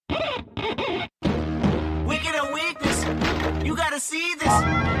see this.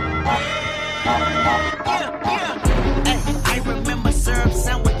 Yeah. Ay, I remember syrup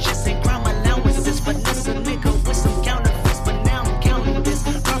sandwiches and crime allowances. Vanessa nigga with some counterfeits, but now I'm counting this.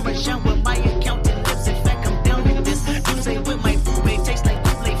 Parmesan with my accountant lips. In fact, I'm down with this. You say with my food, it tastes like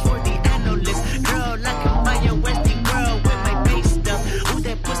Kool-Aid for the analyst. Girl, I can buy a Westie girl with my base stuff. Ooh,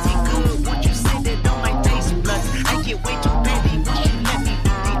 that pussy good. Won't you sit it on my taste buds? I get way too petty. Won't you let me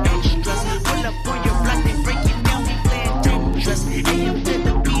do the extras? Pull up on your block, they break it down. We playing Tetris. AM to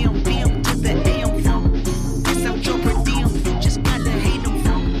the PM, PM to the AM from. This out your per diem. You just gotta hate them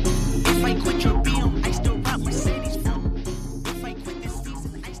from. If I quit your BM, I still rock Mercedes from. If I quit this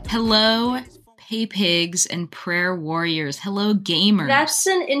season, I still. Hello, Pay Pigs and Prayer Warriors. Hello, gamers. That's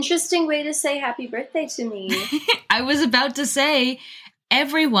an interesting way to say happy birthday to me. I was about to say,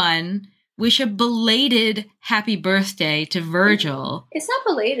 everyone wish a belated happy birthday to Virgil. It's not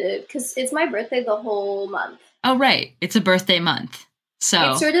belated, because it's my birthday the whole month. Oh, right. It's a birthday month.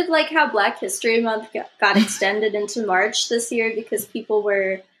 So It's sort of like how Black History Month got extended into March this year because people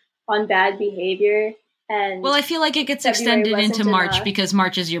were on bad behavior. And well, I feel like it gets February extended into wasn't March enough. because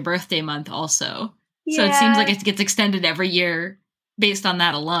March is your birthday month also. So it Yeah. seems like it gets extended every year based on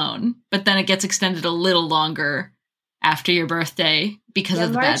that alone. But then it gets extended a little longer after your birthday because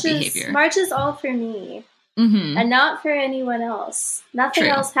of the bad behavior. March is all for me, Mm-hmm. and not for anyone else. Nothing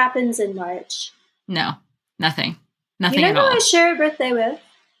True. else happens in March. No, nothing. You Nothing know at who all. I share a birthday with?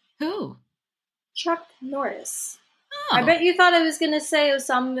 Who? Chuck Norris. Oh. I bet you thought I was going to say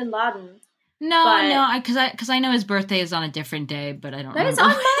Osama bin Laden. No, but- no, because I know his birthday is on a different day, but I don't That is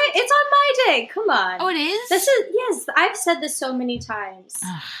remember. it's on my day. Come on. Oh, it is? Yes, I've said this so many times.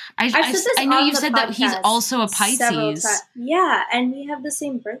 I've said this I know on you've the said that he's podcast also a several Pisces. times. Yeah, and we have the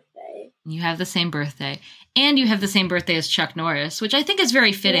same birthday. You have the same birthday. And you have the same birthday as Chuck Norris, which I think is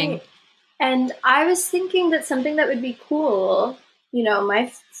very fitting. Right. And I was thinking that something that would be cool,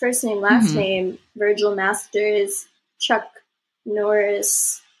 my first name, last Mhm. name, Virgil Masters, Chuck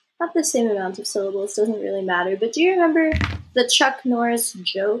Norris, not the same amount of syllables, doesn't really matter. But do you remember the Chuck Norris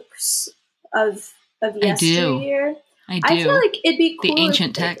jokes of yesteryear? I do. I feel like it'd be cool the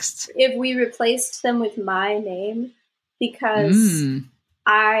ancient if, texts. if we replaced them with my name, because Mm.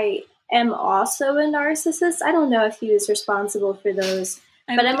 I am also a narcissist. I don't know if he was responsible for those,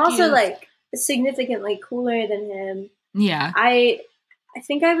 I but don't I'm think he also is. like significantly cooler than him. Yeah. I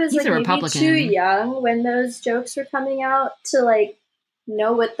think I was He's like a maybe Republican. too young when those jokes were coming out to like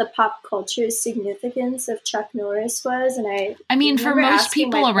know what the pop culture significance of Chuck Norris was, and I mean, for remember most asking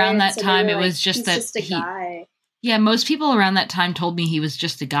people my around that parents, and they time, were it like, was just "He's that just a guy." Yeah, most people around that time told me he was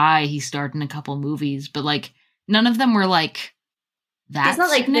just a guy. He starred in a couple movies, but like none of them were like that He's not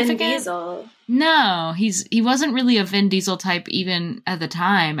like Vin significant. Diesel. No, he wasn't really a Vin Diesel type even at the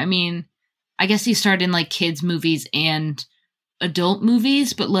time. I mean, I guess he starred in like kids movies and adult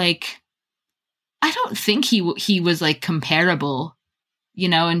movies, but like I don't think he was like comparable,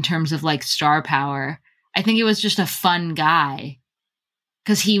 in terms of like star power. I think it was just a fun guy.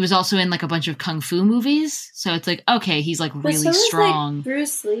 Because he was also in like a bunch of kung fu movies, so it's like, okay, he's like But really so was, strong. like,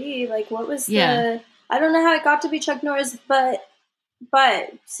 Bruce Lee. Like, what was Yeah. I don't know how it got to be Chuck Norris, but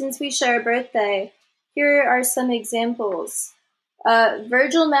since we share a birthday, here are some examples.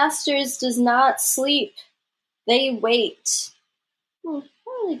 Virgil Masters does not sleep. They wait. I don't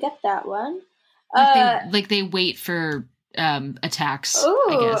really get that one. Like they wait for attacks,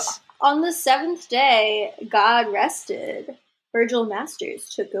 I guess. On the seventh day, God rested. Virgil Masters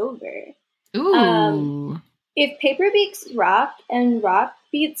took over. Ooh. If paper beats rock and rock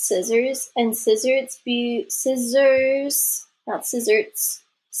beats scissors and scissors beat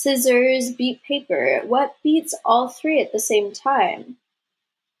paper, what beats all three at the same time?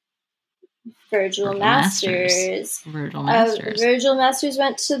 Virgil Masters. Virgil Masters. Virgil Masters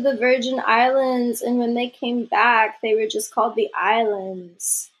went to the Virgin Islands, and when they came back, they were just called the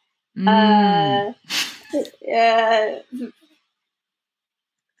Islands.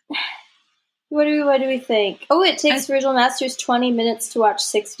 What do we think? Oh, it takes Virgil Masters 20 minutes to watch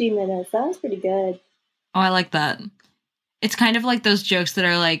 60 minutes. That was pretty good. Oh, I like that. It's kind of like those jokes that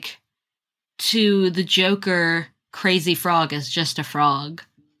are like, to the Joker, crazy frog is just a frog.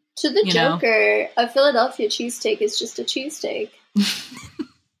 To the You know? Joker, a Philadelphia cheesesteak is just a cheesesteak.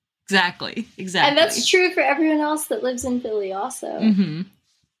 Exactly. And that's true for everyone else that lives in Philly also. Mm-hmm.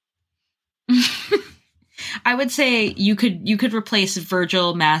 I would say you could replace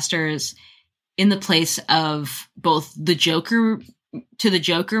Virgil Masters in the place of both the Joker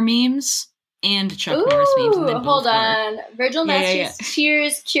memes and Chuck Norris memes. And they both hold work. on. Virgil Masters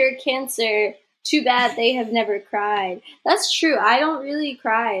tears cure cancer. Too bad they have never cried. That's true. I don't really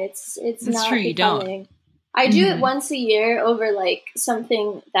cry. It's That's not true, you becoming. I do it once a year over like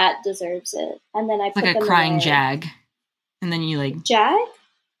something that deserves it, and then I put like a them crying away. jag, and then you like Jag?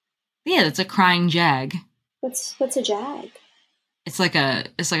 yeah, it's a crying jag. What's a jag? It's like a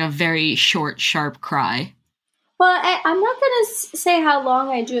very short, sharp cry. Well, I'm not gonna say how long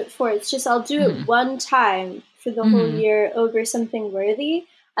I do it for. It's just I'll do it one time for the whole year over something worthy,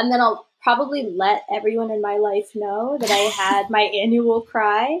 and then I'll probably let everyone in my life know that I had my annual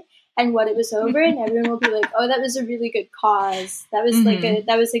cry and what it was over, and everyone will be like, "Oh, that was a really good cause. That was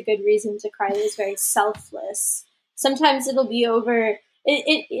that was a good reason to cry. It was very selfless." Sometimes it'll be over.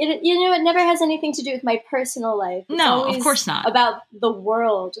 It never has anything to do with my personal life. It's no, of course not. About the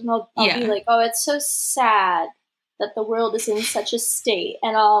world, and I'll be like, "Oh, it's so sad that the world is in such a state,"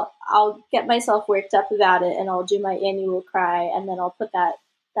 and I'll get myself worked up about it, and I'll do my annual cry, and then I'll put that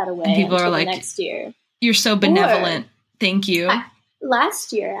away. And people are like, next year. You're so benevolent. Thank you.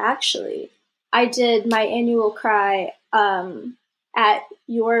 Last year, actually, I did my annual cry at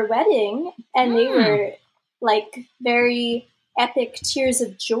your wedding, and they were like very epic tears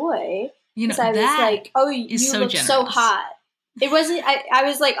of joy. Because I was like, "Oh, you look so hot." It wasn't. I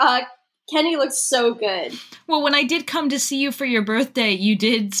was like, Kenny looks so good. Well, when I did come to see you for your birthday, you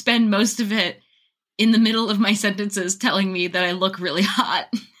did spend most of it in the middle of my sentences telling me that I look really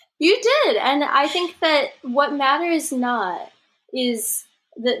hot. You did, and I think that what matters not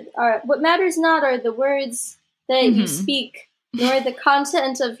are the words that you speak, nor the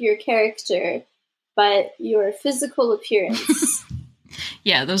content of your character, but your physical appearance.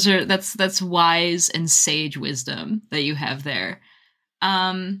 Yeah, that's wise and sage wisdom that you have there.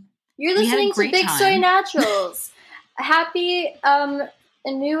 You're listening to Big Soy Naturals. Happy a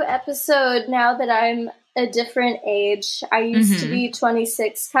new episode now that I'm a different age. I used to be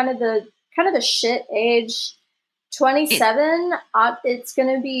 26, kind of the shit age. 27, it's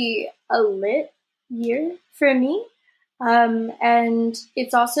going to be a lit year for me. And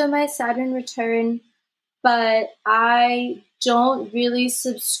it's also my Saturn return, but I don't really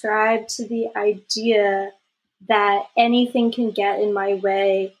subscribe to the idea that anything can get in my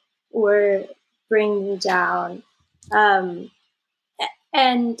way or bring me down. And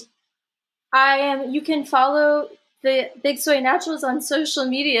you can follow the Big Soy Naturals on social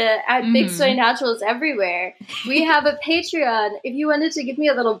media at Big Soy Naturals everywhere. We have a Patreon. If you wanted to give me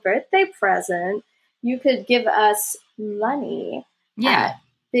a little birthday present, you could give us money at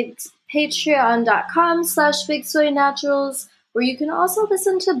patreon.com/Big Soy Naturals, where you can also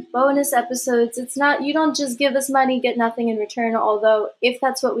listen to bonus episodes. It's not, you don't just give us money, get nothing in return, although if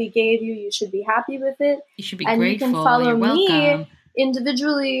that's what we gave you, you should be happy with it. You should be grateful. And you can follow me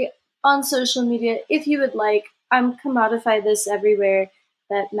individually on social media if you would like. I'm commodify this everywhere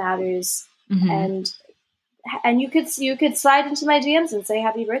that matters. And you could slide into my DMs and say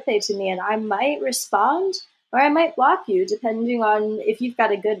happy birthday to me, and I might respond or I might block you depending on if you've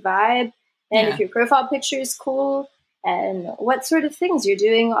got a good vibe and if your profile picture is cool and what sort of things you're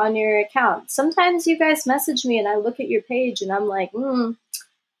doing on your account. Sometimes you guys message me and I look at your page and I'm like,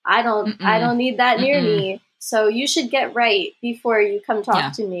 I don't need that near me. So you should get right before you come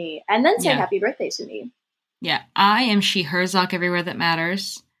talk to me and then say happy birthday to me. Yeah, I am she, her, Zoc everywhere that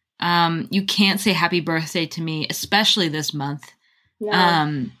matters. You can't say happy birthday to me, especially this month.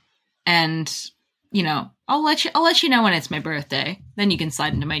 No. And you know, I'll let you know when it's my birthday. Then you can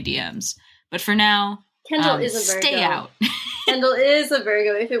slide into my DMs. But for now, Kendall is a Virgo. Stay out. Kendall is a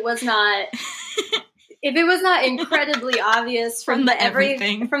Virgo. If it was not incredibly obvious from the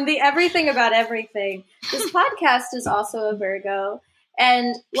everything about everything, this podcast is also a Virgo.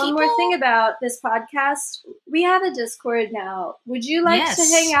 And one more thing about this podcast, we have a Discord now. Would you like to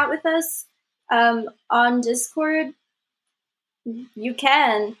hang out with us on Discord? You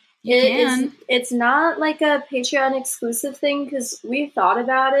can. It's not like a Patreon exclusive thing because we thought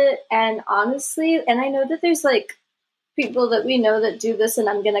about it, and honestly, and I know that there's like people that we know that do this, and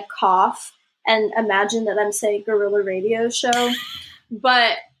I'm gonna cough and imagine that I'm saying guerrilla radio show,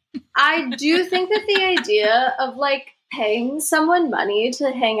 but I do think that the idea of like paying someone money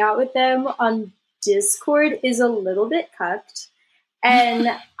to hang out with them on Discord is a little bit cucked. And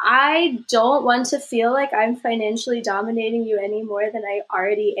I don't want to feel like I'm financially dominating you any more than I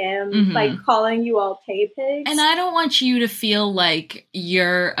already am by calling you all pay pigs. And I don't want you to feel like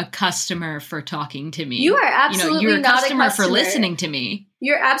you're a customer for talking to me. You are absolutely you're not a customer customer for listening to me.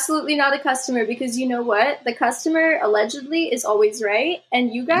 You're absolutely not a customer because you know what? The customer allegedly is always right,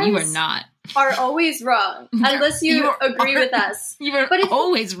 and you guys you are not. Are always wrong unless you agree with us. You are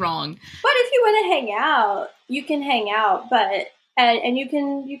always wrong. But if you want to hang out, you can hang out. But and you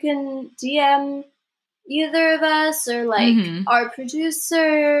can DM either of us or like our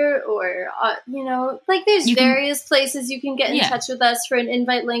producer or like there's various places you can get in touch with us for an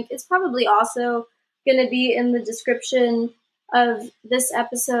invite link. It's probably also going to be in the description of this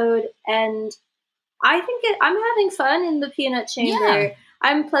episode, and I think I'm having fun in the peanut chamber. Yeah.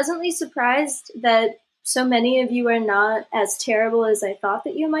 I'm pleasantly surprised that so many of you are not as terrible as I thought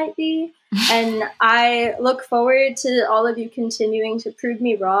that you might be, and I look forward to all of you continuing to prove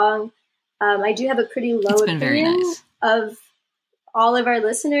me wrong. I do have a pretty low opinion of all of our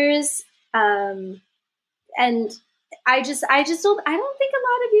listeners. And I don't think a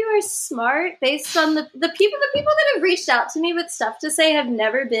lot of you are smart based on the people that have reached out to me with stuff to say have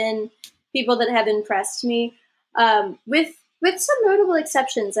never been people that have impressed me. With some notable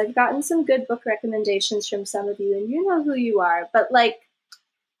exceptions, I've gotten some good book recommendations from some of you, and you know who you are, but like,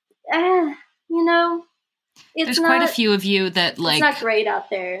 there's quite a few of you that like, it's not great out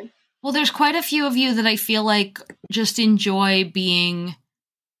there. Well, there's quite a few of you that I feel like just enjoy being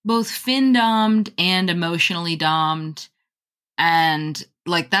both fin-dommed and emotionally dommed. And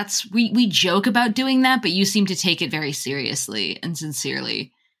like we joke about doing that, but you seem to take it very seriously and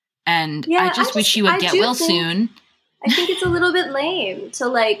sincerely. And I just wish you would get well soon. I think it's a little bit lame to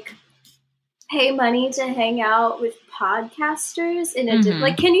like pay money to hang out with podcasters in a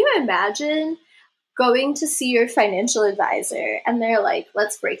like, can you imagine going to see your financial advisor and they're like,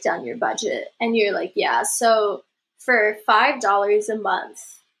 let's break down your budget. And you're like, yeah, so for $5 a month,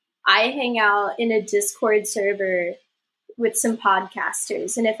 I hang out in a Discord server with some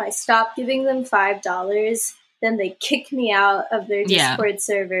podcasters. And if I stop giving them $5, then they kick me out of their Discord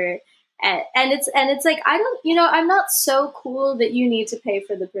server. And it's like, I'm not so cool that you need to pay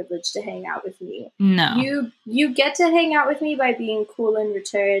for the privilege to hang out with me. No. You get to hang out with me by being cool in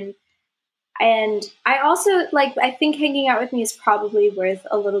return. And I also, I think hanging out with me is probably worth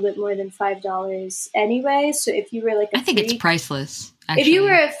a little bit more than $5 anyway. So if you were like I think it's priceless, actually. If you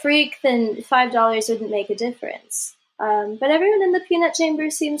were a freak, then $5 wouldn't make a difference. But everyone in the peanut chamber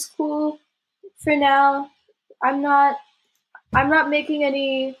seems cool for now. I'm not making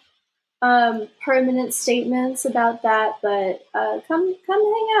any permanent statements about that, but come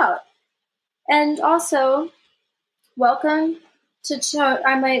hang out. And also, welcome to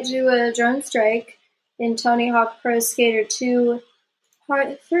I might do a Dronestrike in Tony Hawk Pro Skater 2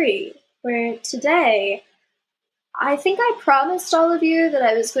 Part 3, where today I think I promised all of you that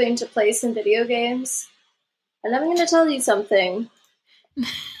I was going to play some video games, and I'm going to tell you something.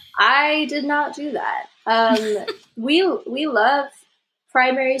 I did not do that. We love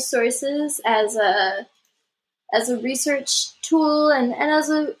primary sources as a research tool and as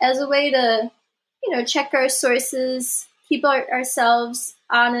a way to check our sources, keep ourselves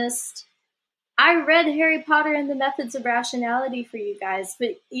honest. I read Harry Potter and the Methods of Rationality for you guys, but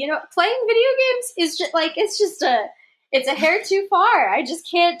playing video games is just it's a hair too far. I just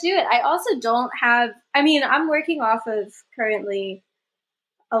can't do it. I also don't have. I'm working off of currently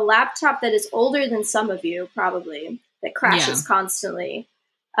a laptop that is older than some of you probably, that crashes constantly.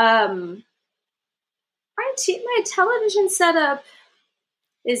 My television setup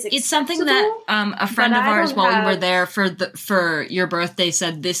is acceptable. It's something that a friend of ours while we were there for your birthday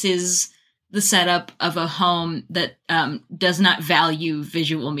said this is the setup of a home that does not value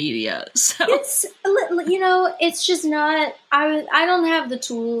visual media. So it's just not. I don't have the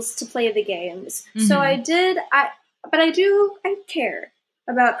tools to play the games, so I care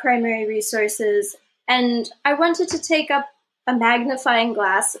about primary resources, and I wanted to take up a magnifying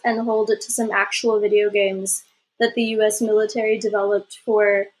glass and hold it to some actual video games that the U.S. military developed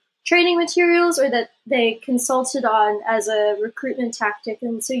for training materials or that they consulted on as a recruitment tactic.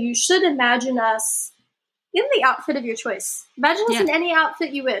 And so you should imagine us in the outfit of your choice. Imagine us in any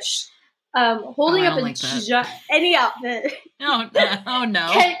outfit you wish. Holding up any outfit. Oh no.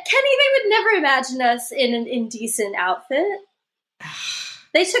 Kenny, they would never imagine us in an indecent outfit.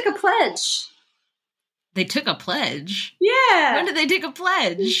 They took a pledge. They took a pledge? Yeah. When did they take a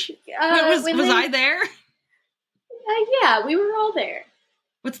pledge? Was I there? Yeah, we were all there.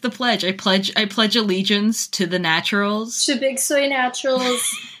 What's the pledge? I pledge allegiance to the naturals. To Big Soy Naturals.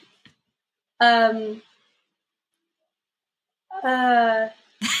 And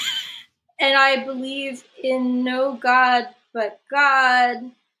I believe in no God but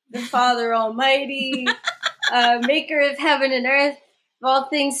God, the Father Almighty, maker of heaven and earth, of all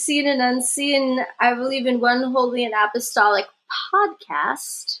things seen and unseen. I believe in one holy and apostolic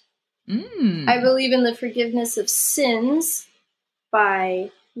podcast. I believe in the forgiveness of sins by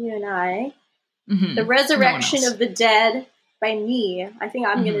you and I. The resurrection of the dead by me. I think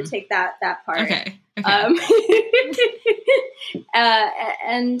I'm going to take that part. Okay. Okay.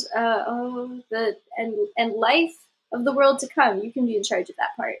 And life of the world to come. You can be in charge of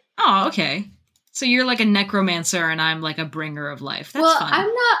that part. Oh, okay. So you're like a necromancer, and I'm like a bringer of life. That's fun.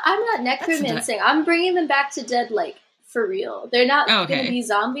 I'm not necromancing. I'm bringing them back to dead, like, for real. They're not going to be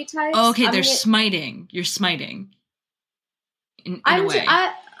zombie types. Oh, okay, they're smiting. You're smiting. In a way.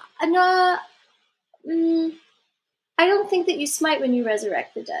 I don't think that you smite when you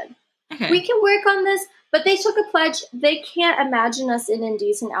resurrect the dead. Okay. We can work on this, but they took a pledge. They can't imagine us in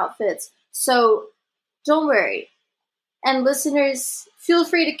indecent outfits. So don't worry. And listeners, feel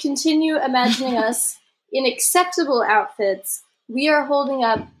free to continue imagining us in acceptable outfits. We are holding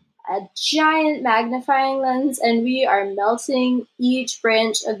up a giant magnifying lens, and we are melting each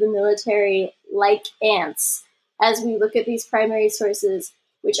branch of the military like ants as we look at these primary sources,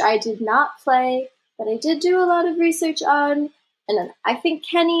 which I did not play, but I did do a lot of research on. And I think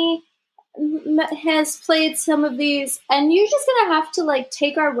Kenny has played some of these, and you're just gonna have to like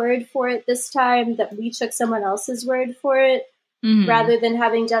take our word for it this time that we took someone else's word for it rather than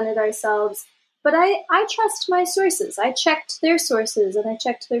having done it ourselves. But I trust my sources. I checked their sources, and I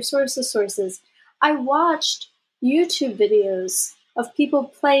checked their sources. I watched YouTube videos of people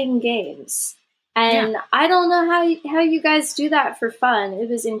playing games, and I don't know how you guys do that for fun. It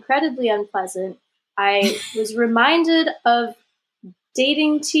was incredibly unpleasant. I was reminded of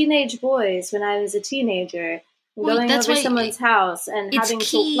dating teenage boys when I was a teenager, and going over someone's house and having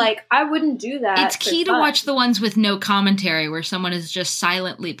to, like, I wouldn't do that. It's key to watch the ones with no commentary where someone is just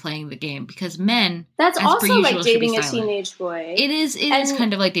silently playing the game, because men, that's as also per usual, like dating a teenage boy. It is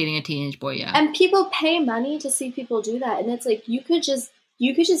kind of like dating a teenage boy, yeah. And people pay money to see people do that, and it's like you could just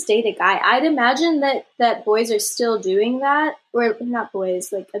date a guy. I'd imagine that boys are still doing that, or not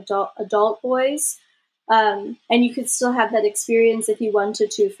boys, like adult boys. And you could still have that experience if you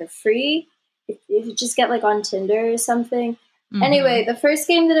wanted to for free. If you just get like on Tinder or something. Anyway, the first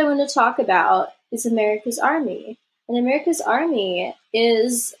game that I want to talk about is America's Army. And America's Army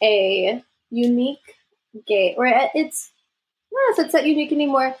is a unique game, or it's, I don't know if it's that unique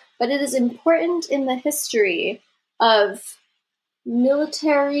anymore, but it is important in the history of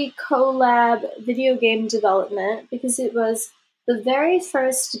military collab video game development, because it was the very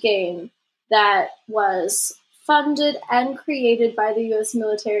first game that was funded and created by the U.S.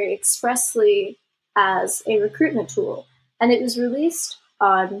 military expressly as a recruitment tool. And it was released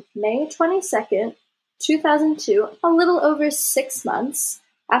on May 22nd, 2002, a little over 6 months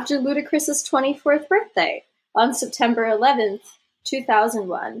after Ludacris's 24th birthday on September 11th,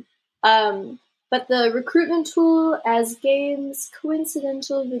 2001. But the recruitment tool as game's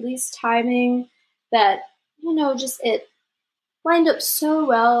coincidental release timing that, just it lined up so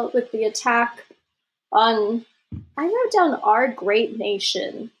well with the attack on, I wrote down our great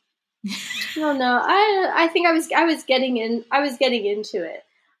nation. I don't know. I think I was getting into it.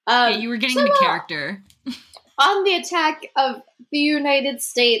 You were getting the character. On the attack of the United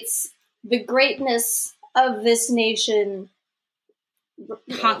States, the greatness of this nation,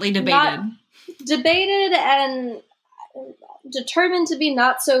 hotly debated. Debated and determined to be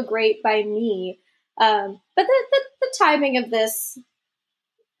not so great by me. But the timing of this,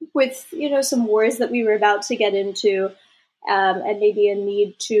 with some wars that we were about to get into, and maybe a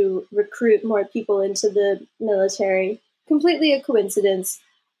need to recruit more people into the military, completely a coincidence,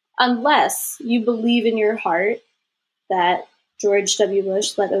 unless you believe in your heart that George W.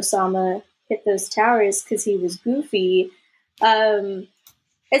 Bush let Osama hit those towers because he was goofy.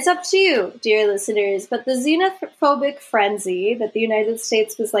 It's up to you, dear listeners, but the xenophobic frenzy that the United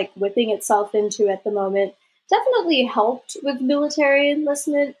States was like whipping itself into at the moment definitely helped with military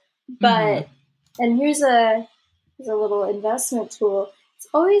enlistment. But, and here's a little investment tool. It's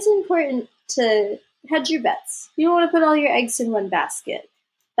always important to hedge your bets. You don't want to put all your eggs in one basket.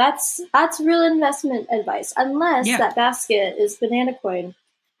 That's real investment advice, unless that basket is banana coin,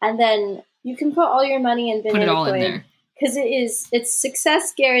 and then you can put all your money in banana coin. Put it all in there. Because it's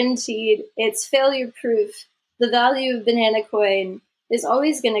success guaranteed, it's failure proof. The value of banana coin is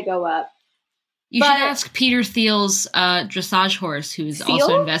always going to go up. You should ask Peter Thiel's dressage horse, who's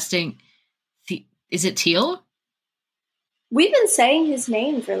also investing. Is it Thiel? We've been saying his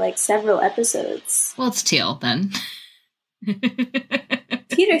name for like several episodes. Well, it's Thiel then.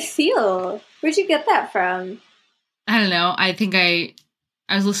 Peter Thiel. Where'd you get that from? I don't know. I think I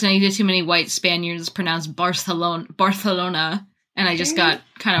was listening to too many white Spaniards pronounce Barcelona, and I just got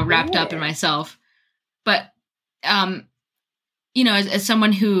kind of wrapped up in myself. But, as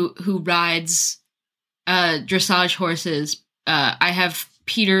someone who rides dressage horses, I have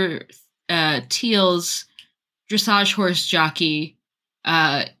Peter Thiel's dressage horse jockey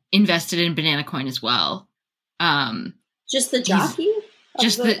invested in Banana Coin as well. Just the jockey?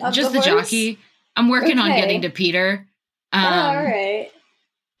 Just the jockey. I'm working on getting to Peter. All right.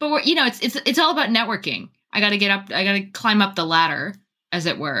 But it's all about networking. I got to climb up the ladder, as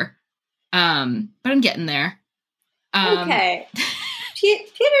it were. But I'm getting there. Okay. Peter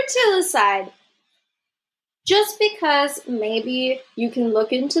Thiel aside, just because maybe you can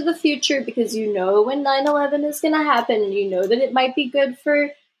look into the future because you know when 9/11 is going to happen and you know that it might be good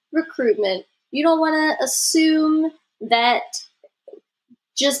for recruitment, you don't want to assume that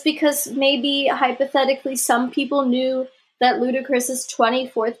just because maybe hypothetically some people knew that Ludacris's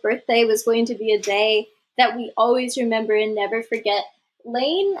 24th birthday was going to be a day that we always remember and never forget.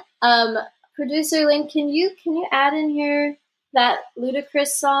 Lane, producer Lane, can you add in here that Ludacris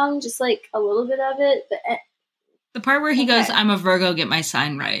song, just like a little bit of it? The part where he goes, "I'm a Virgo, get my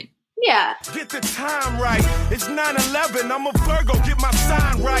sign right." Yeah. Get the time right. It's 9/11. I'm a Virgo. Get my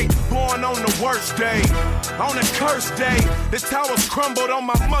sign right. Born on the worst day. On a cursed day. This tower's crumbled on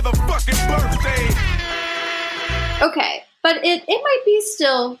my motherfucking birthday. Okay. But it might be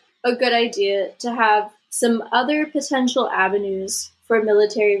still a good idea to have some other potential avenues for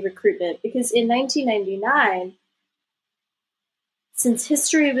military recruitment. Because in 1999, since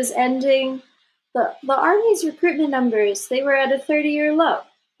history was ending, the Army's recruitment numbers, they were at a 30-year low.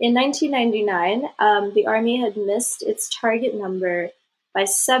 In 1999, the Army had missed its target number by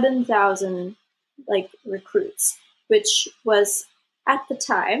 7,000 recruits, which was at the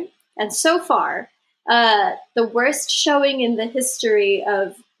time, and so far, the worst showing in the history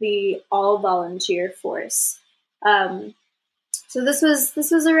of the all-volunteer force. So this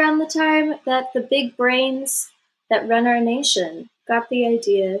was around the time that the big brains that run our nation got the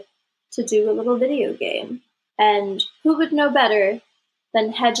idea to do a little video game. And who would know better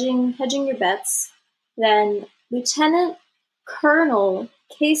than hedging your bets than Lieutenant Colonel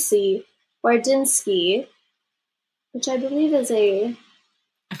Casey Wardinsky, which I believe is a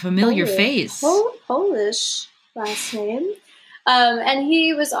familiar face. Polish last name. And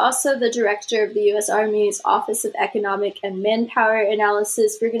he was also the director of the U.S. Army's Office of Economic and Manpower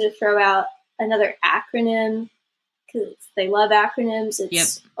Analysis. We're going to throw out another acronym because they love acronyms.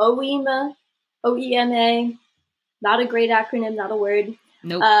 It's OEMA, OEMA. Not a great acronym, not a word.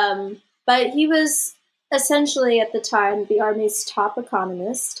 Nope. But he was essentially at the time the Army's top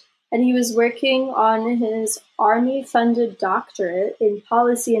economist, and he was working on his Army-funded doctorate in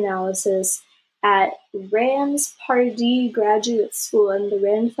policy analysis at Rand's Pardee Graduate School, and the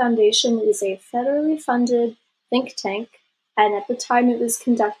Rand Foundation is a federally funded think tank, and at the time it was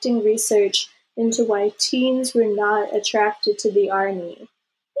conducting research into why teens were not attracted to the Army.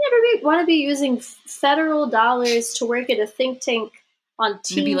 You ever want to be using federal dollars to work at a think tank on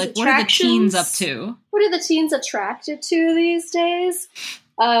teens' attractions? What are the teens up to? What are the teens attracted to these days?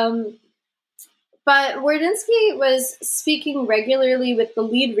 But Wardinsky was speaking regularly with the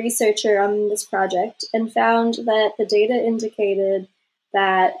lead researcher on this project and found that the data indicated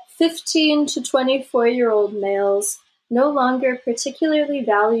that 15 to 24-year-old males no longer particularly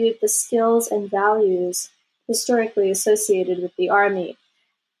valued the skills and values historically associated with the Army.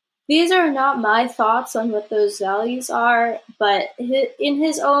 These are not my thoughts on what those values are, but in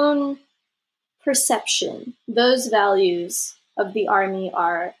his own perception, those values of the Army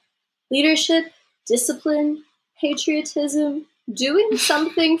are leadership, discipline, patriotism, doing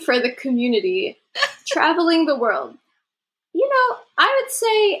something for the community, traveling the world. I would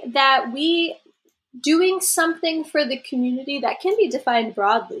say that doing something for the community, that can be defined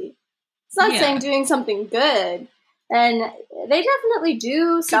broadly. It's not saying doing something good. And they definitely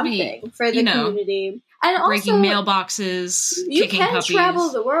do something for the community. And also, breaking mailboxes, kicking puppies. You can travel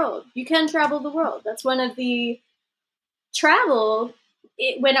the world. You can travel the world. That's one of the travel.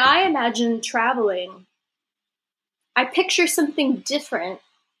 When I imagine traveling, I picture something different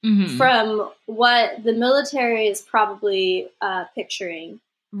from what the military is probably picturing.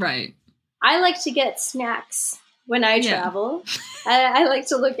 Right. I like to get snacks when I travel. I like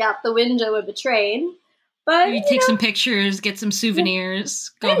to look out the window of a train. But you take some pictures, get some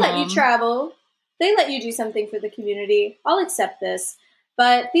souvenirs, go home. They let you travel. They let you do something for the community. I'll accept this.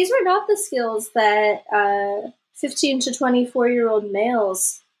 But these were not the skills that 15 to 24-year-old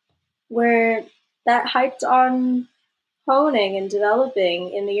males were that hyped on honing and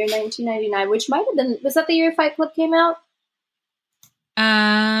developing in the year 1999, which might have been, was that the year Fight Club came out?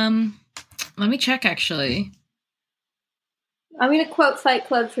 Let me check, actually. I'm going to quote Fight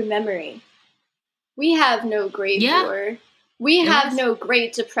Club from memory. We have no great war. We have no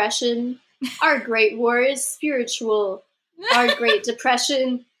Great Depression. Our great war is spiritual. Our Great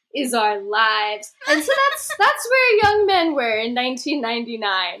Depression is our lives. And so that's where young men were in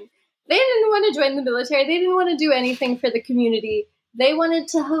 1999. They didn't want to join the military. They didn't want to do anything for the community. They wanted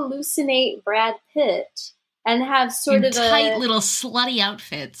to hallucinate Brad Pitt and have sort of tight little slutty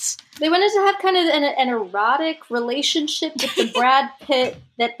outfits. They wanted to have kind of an erotic relationship with the Brad Pitt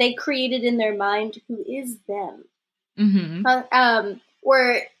that they created in their mind, who is them. Mm-hmm.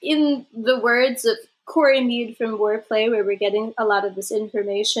 Or in the words of Corey Mead from Warplay, where we're getting a lot of this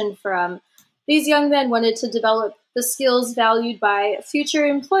information from, these young men wanted to develop the skills valued by future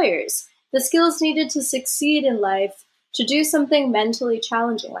employers, the skills needed to succeed in life, to do something mentally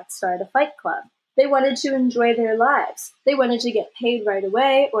challenging, like start a fight club. They wanted to enjoy their lives. They wanted to get paid right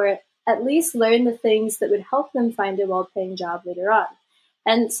away, or at least learn the things that would help them find a well-paying job later on.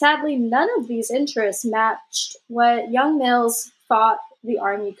 And sadly, none of these interests matched what young males thought the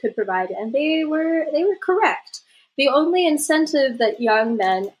Army could provide, and they were correct. The only incentive that young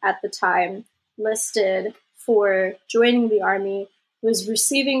men at the time listed for joining the Army was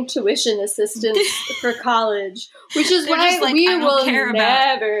receiving tuition assistance for college, which is why like, we will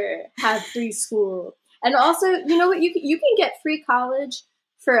never have free school. And also, you know what? You can get free college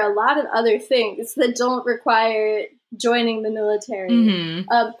for a lot of other things that don't require joining the military. Mm-hmm.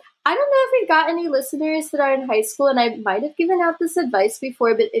 I don't know if we've got any listeners that are in high school, and I might have given out this advice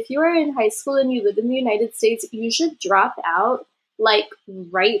before, but if you are in high school and you live in the United States, you should drop out like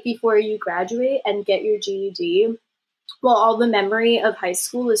right before you graduate and get your GED while all the memory of high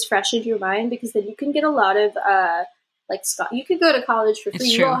school is fresh in your mind, because then you can get a lot of you could go to college for free.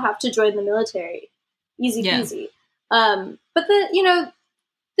 You don't have to join the military. Easy peasy. But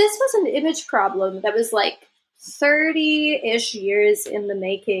this was an image problem that was like 30-ish years in the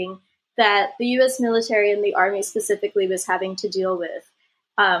making that the U.S. military and the Army specifically was having to deal with.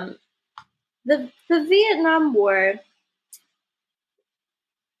 The Vietnam War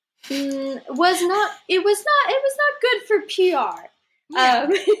was not good for PR.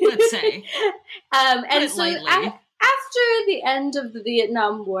 Let's say. And so after the end of the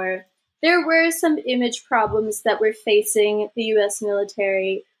Vietnam War, there were some image problems that were facing the U.S.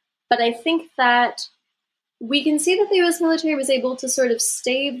 military, but I think that we can see that the U.S. military was able to sort of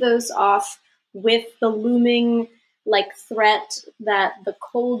stave those off with the looming threat that the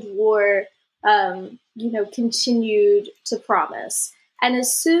Cold War, continued to promise. And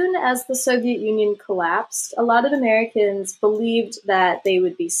as soon as the Soviet Union collapsed, a lot of Americans believed that they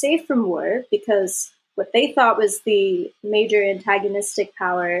would be safe from war because what they thought was the major antagonistic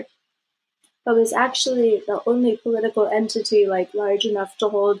power, but was actually the only political entity large enough to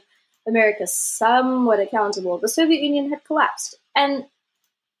hold America somewhat accountable. The Soviet Union had collapsed. And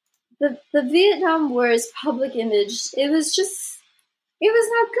the Vietnam War's public image, it was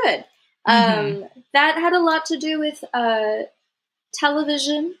not good. Mm-hmm. That had a lot to do with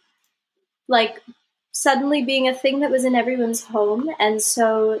television, suddenly being a thing that was in everyone's home. And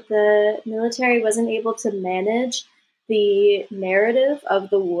so the military wasn't able to manage the narrative of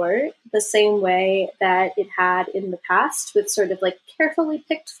the war the same way that it had in the past, with sort of carefully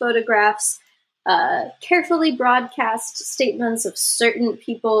picked photographs, carefully broadcast statements of certain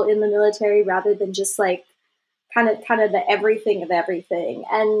people in the military rather than just kind of the everything of everything.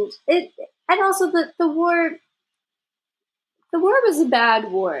 And also the war was a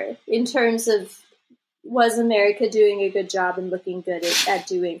bad war in terms of, was America doing a good job and looking good at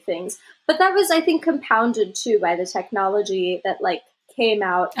doing things? But that was, I think, compounded too by the technology that came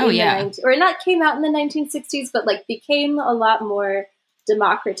out or not came out in the 1960s, but became a lot more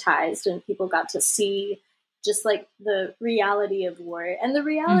democratized, and people got to see just the reality of war. And the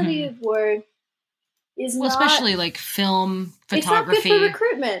reality of war is not, especially film photography. It's not good for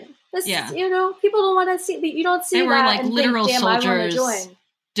recruitment. People don't want to see that. You don't see there that. There were literal soldiers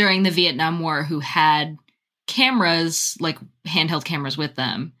during the Vietnam War who had cameras, handheld cameras with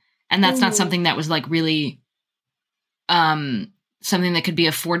them. And that's not something that was really something that could be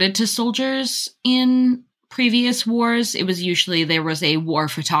afforded to soldiers in previous wars. It was usually there was a war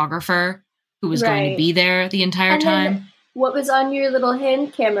photographer who was going to be there the entire time. What was on your little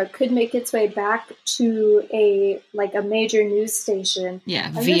hand camera could make its way back to a major news station. Yeah,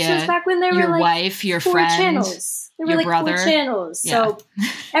 and via this was back when there your were wife, your 4 friend, channels. There were your brother. 4 channels. Yeah. So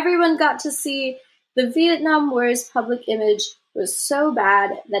everyone got to see the Vietnam War's public image was so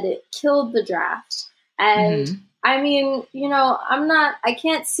bad that it killed the draft. And I mean, I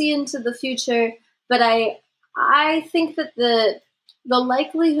can't see into the future, but I think that the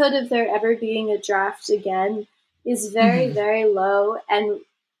likelihood of there ever being a draft again is very, very low. And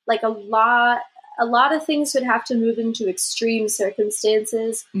a lot of things would have to move into extreme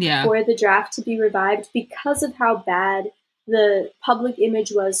circumstances for the draft to be revived because of how bad the public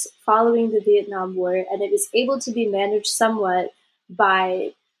image was following the Vietnam War, and it was able to be managed somewhat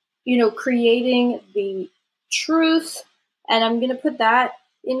by, creating the truth, and I'm going to put that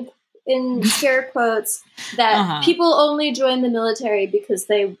in scare quotes, that people only join the military because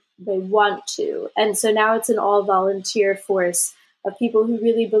they want to. And so now it's an all-volunteer force of people who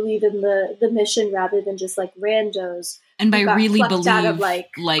really believe in the mission rather than just like randos. And by really believe, out of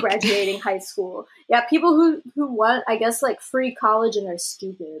like graduating high school. Yeah, people who want, I guess, like free college and are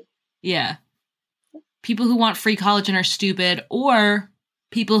stupid. Yeah. People who want free college and are stupid, or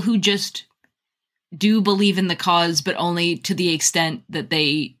people who just do believe in the cause, but only to the extent that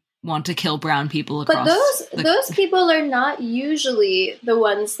they want to kill brown people across. But those people are not usually the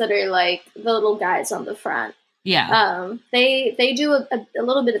ones that are like the little guys on the front. Yeah. They do a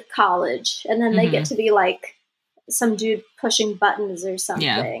little bit of college, and then they get to be like some dude pushing buttons or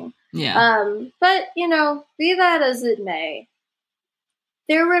something. Yeah. But, be that as it may,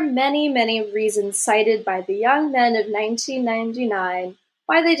 there were many, many reasons cited by the young men of 1999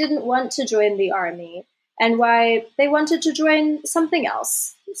 why they didn't want to join the army and why they wanted to join something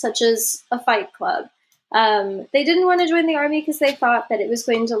else, such as a fight club. They didn't want to join the army because they thought that it was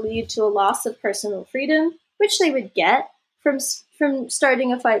going to lead to a loss of personal freedom, which they would get from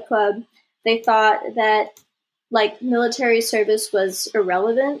starting a fight club. They thought that military service was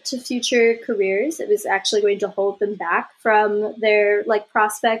irrelevant to future careers. It was actually going to hold them back from their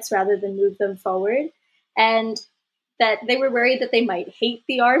prospects rather than move them forward. And that they were worried that they might hate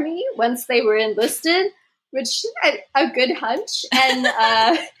the army once they were enlisted, which a good hunch. And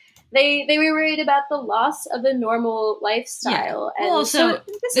they were worried about the loss of a normal lifestyle. Yeah. And well, so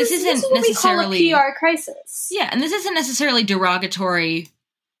this isn't what necessarily we call a PR crisis. Yeah, and this isn't necessarily derogatory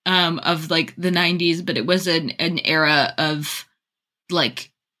of the 90s, but it was an era of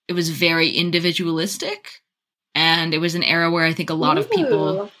it was very individualistic, and it was an era where I think a lot of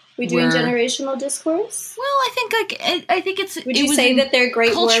people we doing generational discourse. Well, I think it's. Would you say that their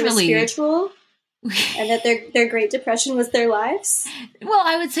Great War was spiritual, and that their Great Depression was their lives? Well,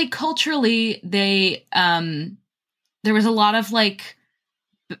 I would say culturally, they there was a lot of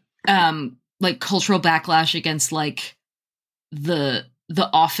cultural backlash against the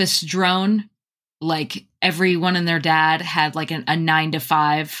office drone. Everyone and their dad had a 9 to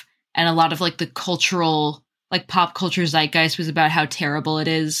 5, and a lot of the cultural pop culture zeitgeist was about how terrible it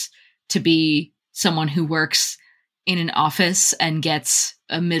is to be someone who works in an office and gets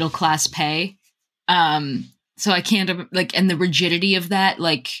a middle class pay. So I can't and the rigidity of that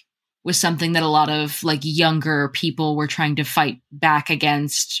was something that a lot of younger people were trying to fight back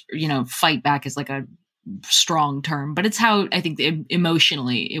against. Fight back is a strong term, but it's how I think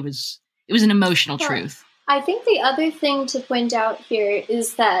emotionally it was an emotional truth. I think the other thing to point out here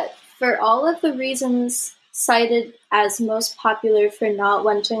is that for all of the reasons cited as most popular for not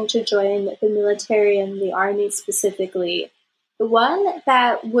wanting to join the military and the army specifically, the one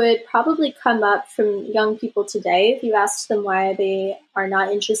that would probably come up from young people today, if you asked them why they are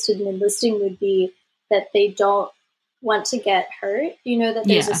not interested in enlisting, would be that they don't want to get hurt, that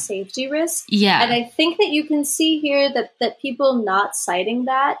there's a safety risk. Yeah. And I think that you can see here that people not citing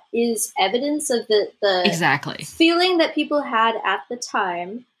that is evidence of the exactly feeling that people had at the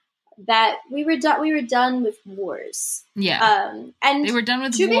time that we were done with wars. Yeah. And they were done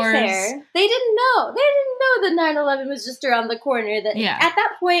with to wars. To be fair, they didn't know that 9/11 was just around the corner. That at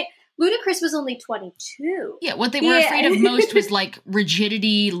that point, Ludacris was only 22. Yeah, what they were afraid of most was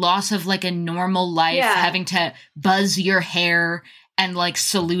rigidity, loss of a normal life, having to buzz your hair and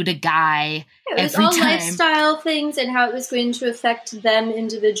salute a guy it was every all time. Lifestyle things and how it was going to affect them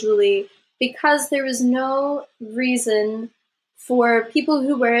individually, because there was no reason for people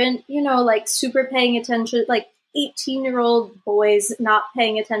who weren't, super paying attention, 18-year-old boys not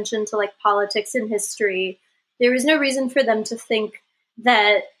paying attention to politics and history. There was no reason for them to think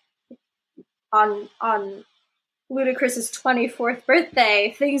that on Ludacris's 24th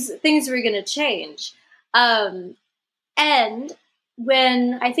birthday, things were going to change. And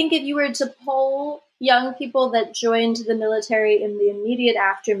when I think if you were to poll young people that joined the military in the immediate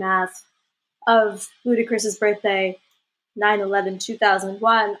aftermath of Ludacris's birthday,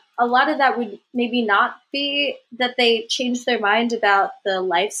 9/11/2001, a lot of that would maybe not be that they changed their mind about the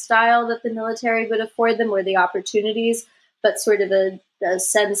lifestyle that the military would afford them or the opportunities, but sort of a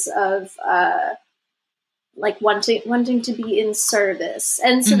sense of wanting to be in service.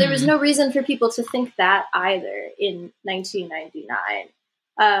 And so there was no reason for people to think that either in 1999.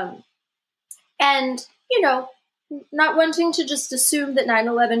 And, not wanting to just assume that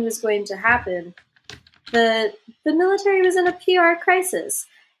 9/11 was going to happen, the military was in a PR crisis.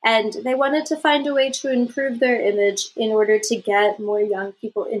 And they wanted to find a way to improve their image in order to get more young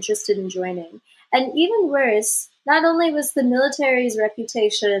people interested in joining. And even worse, not only was the military's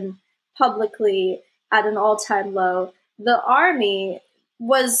reputation publicly at an all-time low, the army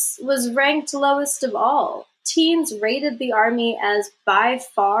was ranked lowest of all. Teens rated the army as by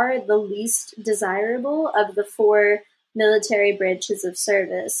far the least desirable of the 4 military branches of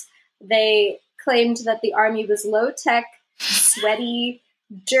service. They claimed that the army was low-tech, sweaty,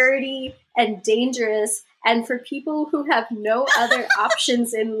 dirty, and dangerous, and for people who have no other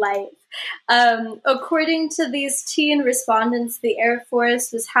options in life. According to these teen respondents, the Air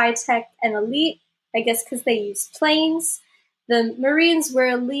Force was high-tech and elite, I guess because they used planes. The Marines were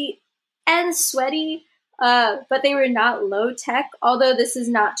elite and sweaty, but they were not low-tech, although this is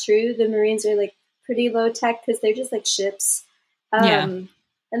not true. The Marines are, like, pretty low-tech because they're just, like, ships. And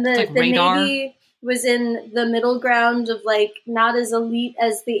the Navy was in the middle ground of, like, not as elite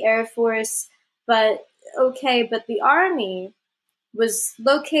as the Air Force, but okay. But the Army was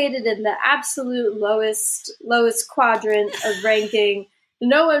located in the absolute lowest quadrant of ranking.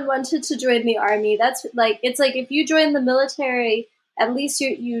 No one wanted to join the Army. That's like, it's like if you join the military, at least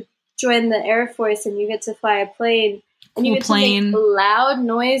you join the Air Force and you get to fly a plane. And you get to make loud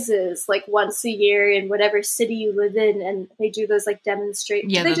noises like once a year in whatever city you live in, and they do those like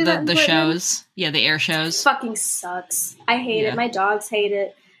demonstrations. Yeah, the shows. Yeah, the air shows. It fucking sucks. I hate it. My dogs hate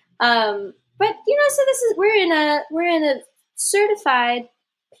it. But so this is we're in a certified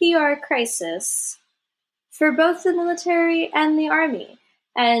PR crisis for both the military and the Army,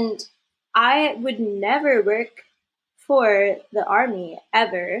 and I would never work for the Army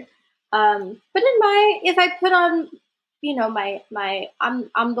ever. But if I put on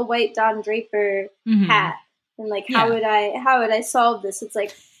I'm the white Don Draper hat, and like how would I solve this? It's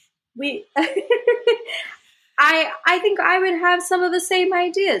like I think I would have some of the same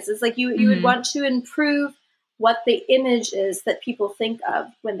ideas. It's like you would want to improve what the image is that people think of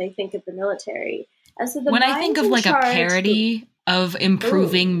when they think of the military. And so when I think of like a parody of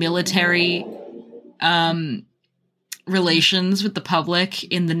improving military relations with the public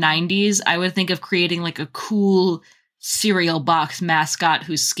in the 90s, I would think of creating like a cool cereal box mascot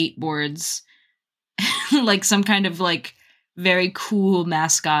who skateboards, like some kind of like very cool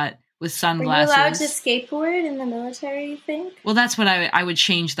mascot with sunglasses. Are you allowed to skateboard in the military, you think? Well, that's what I would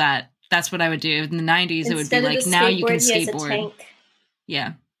change that. That's what I would do. In the 90s, it would be like, now you can skateboard.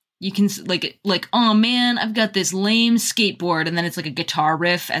 Yeah. You can like, oh man, I've got this lame skateboard, and then it's like a guitar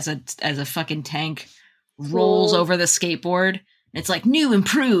riff as a fucking tank rolls over the skateboard. It's like new,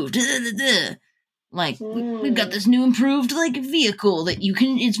 improved. Like, we've got this new improved, like, vehicle that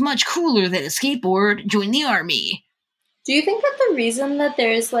it's much cooler than a skateboard. Join the Army. Do you think that the reason that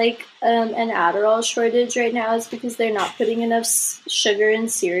there's, like, an Adderall shortage right now is because they're not putting enough sugar in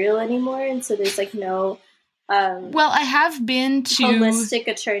cereal anymore, and so there's, like, no, well, I have been to... holistic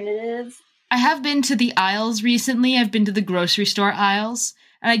alternative? I have been to the aisles recently. I've been to the grocery store aisles,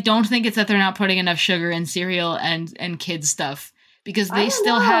 and I don't think it's that they're not putting enough sugar in cereal and kids stuff, because they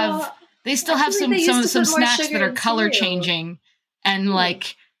still have... They still have some snacks that are color changing, and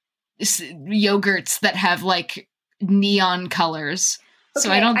like yogurts that have like neon colors. Okay,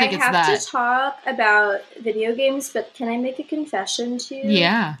 so I don't think it's that. I have to talk about video games, but can I make a confession to you?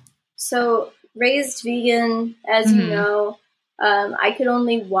 Yeah. So raised vegan, as you know, I could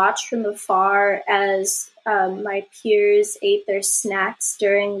only watch from afar as my peers ate their snacks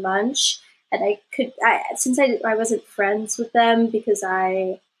during lunch, and since I wasn't friends with them because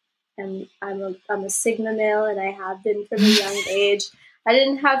I'm a Sigma male, and I have been from a young age. I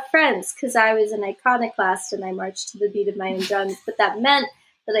didn't have friends because I was an iconoclast and I marched to the beat of my own drums. But that meant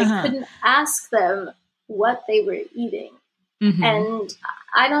that I couldn't ask them what they were eating. And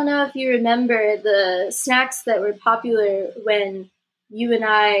I don't know if you remember the snacks that were popular when you and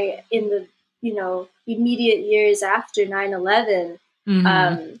I, in the immediate years after 9/11,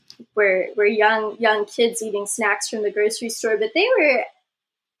 were young kids eating snacks from the grocery store, but they were.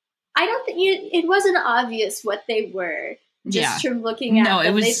 I don't think it wasn't obvious what they were just from looking at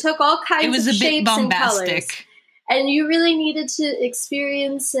them. They took all kinds of shapes and colors. And you really needed to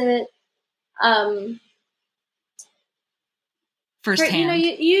experience it firsthand.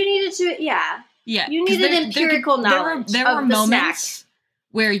 You needed to, yeah. You needed empirical knowledge. There were moments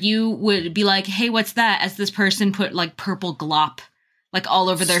where you would be like, hey, what's that? As this person put like purple glop like all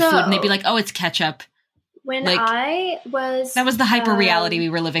over their food, and they'd be like, oh, it's ketchup. When that was the hyper reality we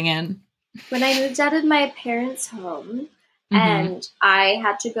were living in. When I moved out of my parents' home and I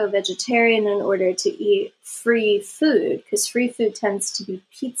had to go vegetarian in order to eat free food, because free food tends to be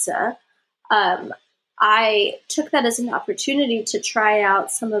pizza, I took that as an opportunity to try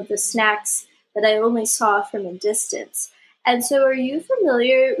out some of the snacks that I only saw from a distance. And so are you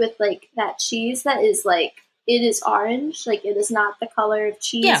familiar with like that cheese that is like, it is orange, like it is not the color of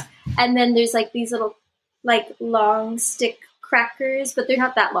cheese. Yeah. And then there's like these little like long stick crackers, but they're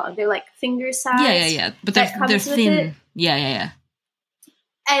not that long. They're like finger size. Yeah. But they're thin. Yeah.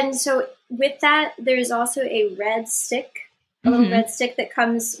 And so with that, there's also a red stick, a little red stick that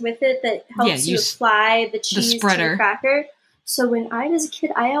comes with it that helps you apply the cheese to the cracker. So when I was a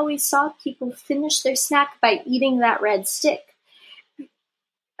kid, I always saw people finish their snack by eating that red stick.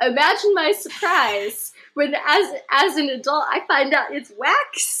 Imagine my surprise when, as an adult, I find out it's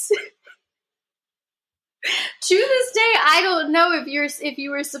wax. To this day, I don't know if you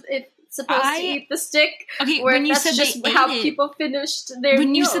were supposed to eat the stick. Okay, or when you that's said just they how ate it, people finished their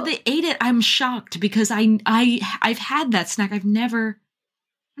when meal. you said they ate it, I'm shocked because I've had that snack. I've never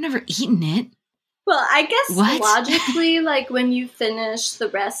eaten it. Well, I guess What? logically, like when you finish the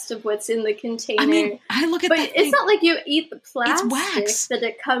rest of what's in the container. I mean, I look at but that it's thing. not like you eat the plastic wax. that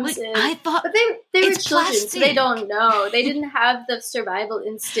it comes Like, in. I thought but they were it's children, so they plastic. don't know. They didn't have the survival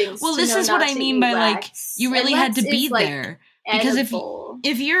instincts. Well, to this know is not what I to mean eat by wax. like you really And had to wax be is, like, there because edible.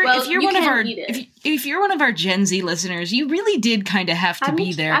 if you're you one of can our eat it. if you're one of our Gen Z listeners, you really did kind of have to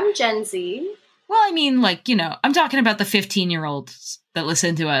be there. I'm Gen Z. Well, I mean, like, you know, I'm talking about the 15-year-olds that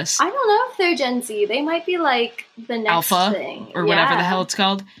listen to us. I don't know if they're Gen Z. They might be like the next Alpha thing. or whatever the hell it's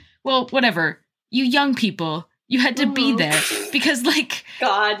called. Well, whatever. You young people, you had to be there because, like,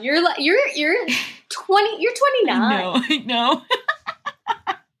 God, you're 20. You're 29. I know.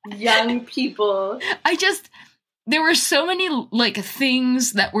 Young people. There were so many, like,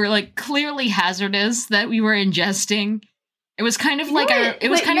 things that were, like, clearly hazardous that we were ingesting. It was kind of like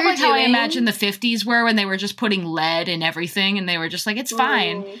how I imagine the 50s were when they were just putting lead in everything and they were just like, it's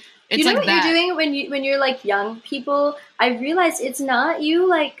fine. It's you know like what that. you're doing when you're like young people? I realize it's not you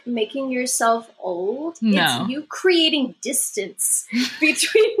like making yourself old. No. It's you creating distance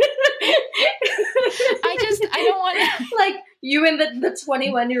between I don't want like you and the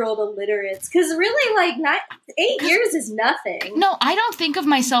 21-year-old illiterates. Because really, like 8 years is nothing. No, I don't think of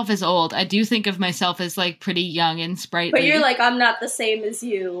myself as old. I do think of myself as like pretty young and sprightly. But you're like, I'm not the same as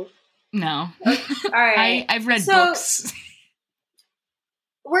you. No. Okay. All right. I've read books.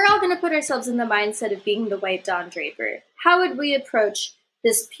 We're all going to put ourselves in the mindset of being the white Don Draper. How would we approach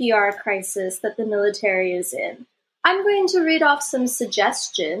this PR crisis that the military is in? I'm going to read off some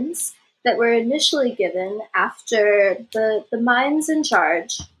suggestions that were initially given after the minds in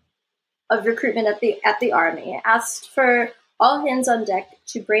charge of recruitment at the Army asked for all hands on deck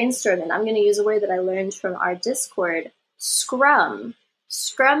to brainstorm, and I'm going to use a word that I learned from our Discord, scrum.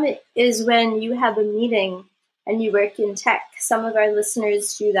 Scrum is when you have a meeting and you work in tech. Some of our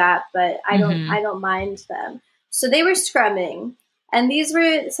listeners do that, but I don't mind them. So they were scrumming, and these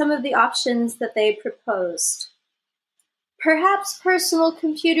were some of the options that they proposed. Perhaps personal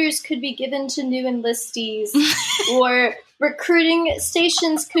computers could be given to new enlistees, or recruiting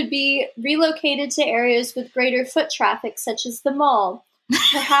stations could be relocated to areas with greater foot traffic, such as the mall.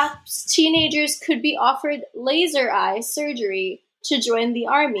 Perhaps teenagers could be offered laser eye surgery to join the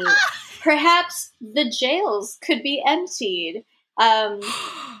army. Perhaps the jails could be emptied.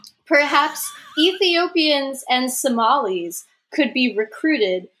 Perhaps Ethiopians and Somalis could be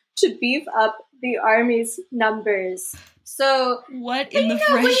recruited to beef up the army's numbers. So, what in the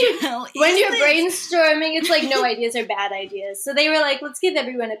fresh hell is when you're this? brainstorming, it's like no ideas are bad ideas. So they were like, let's give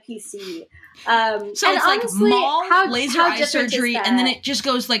everyone a PC. So and it's honestly, like mall, laser eye different surgery, is and then that? it just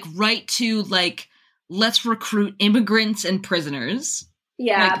goes like right to like, let's recruit immigrants and prisoners.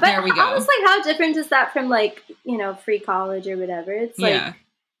 Yeah, like, but there we go. honestly, how different is that from like, free college or whatever? It's like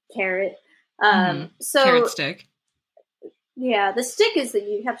carrot. So Carrot stick. Yeah, the stick is that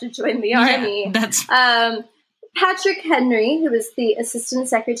you have to join the army. That's Patrick Henry, who is the Assistant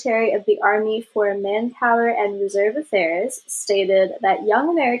Secretary of the Army for Manpower and Reserve Affairs, stated that young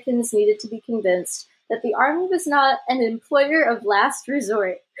Americans needed to be convinced that the Army was not an employer of last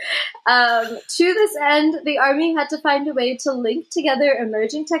resort. To this end, the Army had to find a way to link together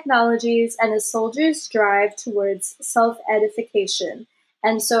emerging technologies and a soldier's drive towards self-edification.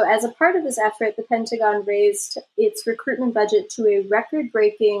 And so as a part of this effort, the Pentagon raised its recruitment budget to a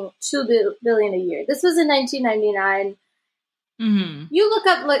record-breaking $2 billion a year. This was in 1999. Mm-hmm. You look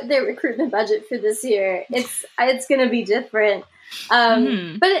up their recruitment budget for this year. It's going to be different.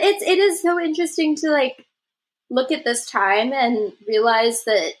 But it is so interesting to look at this time and realize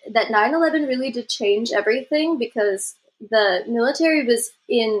that 9/11 really did change everything, because the military was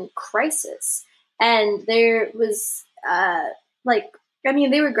in crisis, and there was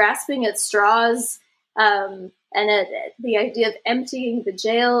they were grasping at straws, The idea of emptying the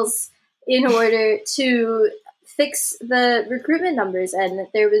jails in order to fix the recruitment numbers, and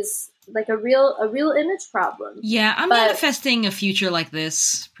there was like a real image problem. Yeah, I'm manifesting a future like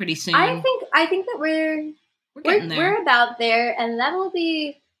this pretty soon. I think that we're about there, and that'll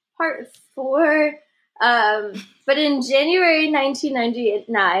be part 4. But in January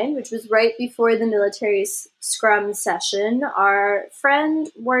 1999, which was right before the military scrum session, our friend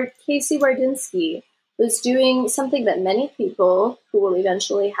Casey Wardinsky was doing something that many people who will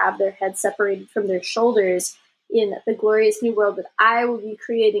eventually have their heads separated from their shoulders in the glorious new world that I will be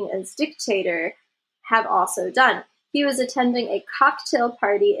creating as dictator have also done. He was attending a cocktail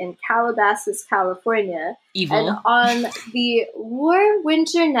party in Calabasas, California. Evil. And on the warm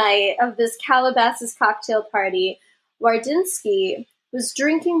winter night of this Calabasas cocktail party, Wardinsky was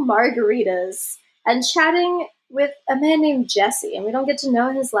drinking margaritas and chatting with a man named Jesse. And we don't get to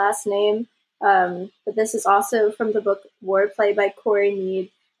know his last name, but this is also from the book Warplay by Corey Mead.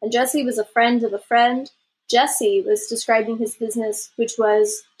 And Jesse was a friend of a friend. Jesse was describing his business, which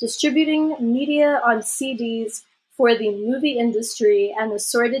was distributing media on CDs for the movie industry and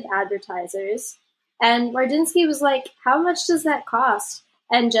assorted advertisers. And Wardinsky was like, how much does that cost?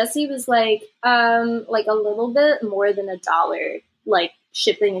 And Jesse was like a little bit more than $1, like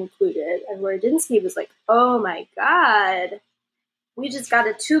shipping included. And Wardinsky was like, oh my God, we just got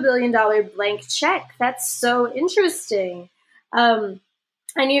a $2 billion blank check. That's so interesting. And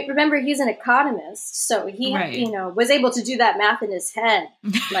you remember, he's an economist, so he, was able to do that math in his head.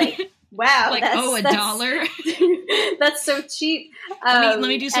 Like, wow, like, $1. That's so cheap. Let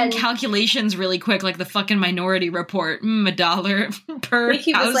me do some calculations really quick, like the fucking Minority Report. $1 per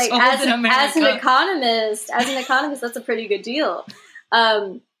he was household like, in America. As an economist, that's a pretty good deal.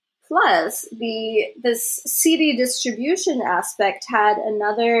 Plus, this CD distribution aspect had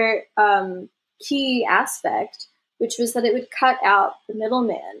another key aspect, which was that it would cut out the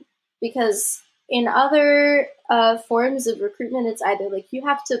middleman. Because in other forms of recruitment, it's either like you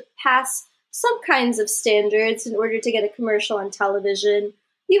have to pass some kinds of standards in order to get a commercial on television.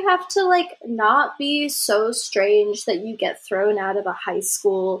 You have to like not be so strange that you get thrown out of a high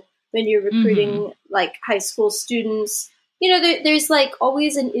school when you're recruiting like high school students. There's like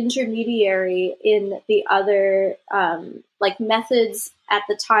always an intermediary in the other like methods at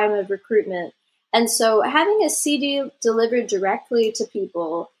the time of recruitment. And so having a CD delivered directly to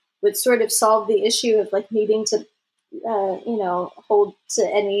people would sort of solve the issue of like needing to, hold to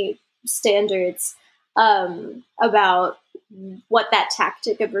any standards about what that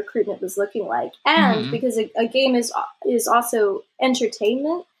tactic of recruitment was looking like. And because a game is also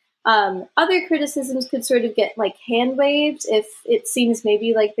entertainment, other criticisms could sort of get like hand waved if it seems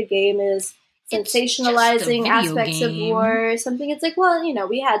maybe like the game is sensationalizing aspects of war or something. It's like, well,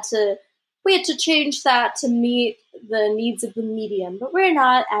 we had to change that to meet the needs of the medium, but we're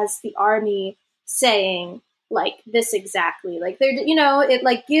not, as the army, saying like this exactly. Like it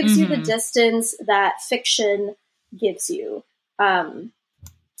like gives you the distance that fiction gives you. And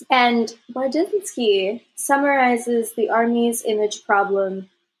Wardinsky summarizes the army's image problem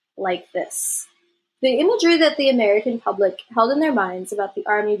like this: the imagery that the American public held in their minds about the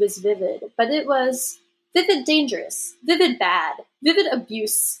army was vivid, but it was vivid dangerous, vivid bad, vivid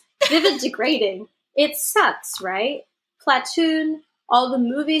abuse, vivid degrading. It sucks, right? Platoon, all the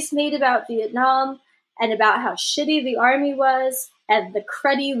movies made about Vietnam and about how shitty the army was and the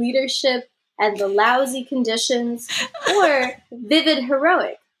cruddy leadership and the lousy conditions. Or vivid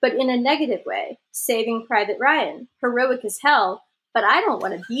heroic, but in a negative way. Saving Private Ryan. Heroic as hell, but I don't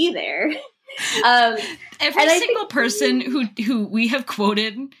want to be there. Every single person who we have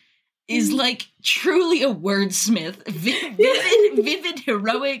quoted is like truly a wordsmith. Vivid,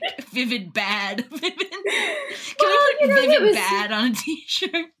 heroic, vivid, bad. Can we put vivid bad on a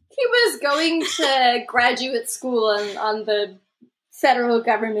t-shirt? He was going to graduate school on the federal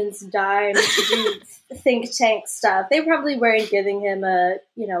government's dime to do think tank stuff. They probably weren't giving him a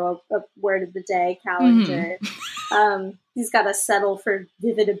word of the day calendar. He's got to settle for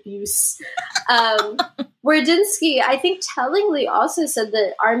vivid abuse. Wardinsky, I think, tellingly also said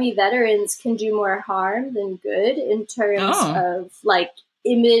that Army veterans can do more harm than good in terms of like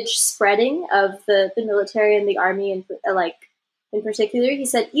image spreading of the military and the Army, and in particular. He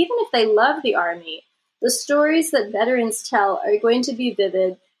said even if they love the Army, the stories that veterans tell are going to be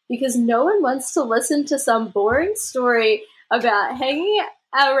vivid because no one wants to listen to some boring story about hanging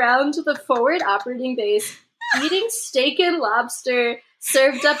around the forward operating base, eating steak and lobster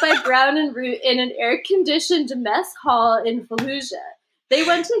served up by Brown and Root in an air-conditioned mess hall in Fallujah. They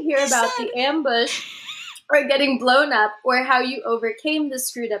want to hear about the ambush or getting blown up or how you overcame the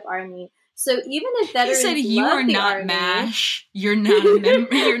screwed-up army. So even if He veterans said, "You love are the not Army, MASH. You're not a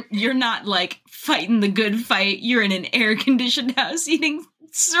member. You're not like fighting the good fight. You're in an air conditioned house eating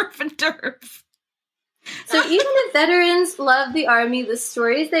surf and turf." So even if veterans love the Army, the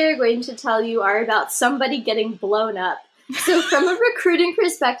stories they are going to tell you are about somebody getting blown up. So from a recruiting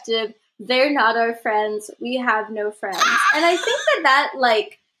perspective, they're not our friends. We have no friends. And I think that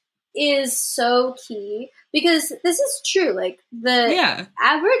like is so key, because this is true. Like, the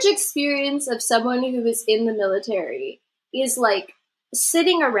average experience of someone who is in the military is like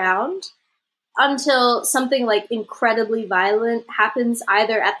sitting around until something like incredibly violent happens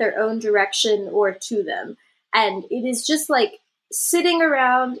either at their own direction or to them. And it is just like sitting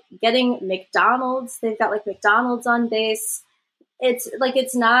around getting McDonald's. They've got like McDonald's on base. It's like,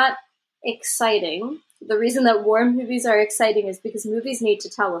 it's not exciting. The reason that war movies are exciting is because movies need to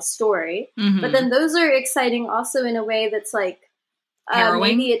tell a story. Mm-hmm. But then those are exciting also in a way that's like,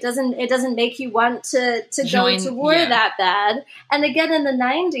 maybe it doesn't make you want to go to war that bad. And again, in the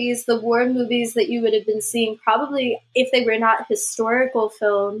 90s, the war movies that you would have been seeing, probably if they were not historical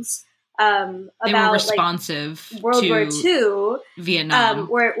films, they about were responsive like World War II, Vietnam,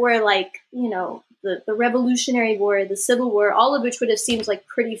 or like, you know, the Revolutionary War, the Civil War, all of which would have seemed like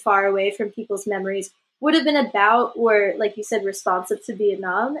pretty far away from people's memories, would have been about, or like you said, responsive to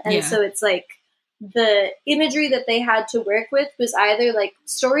Vietnam. And so it's like the imagery that they had to work with was either like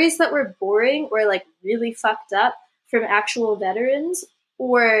stories that were boring or like really fucked up from actual veterans,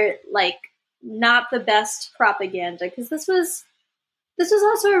 or like not the best propaganda. Because this was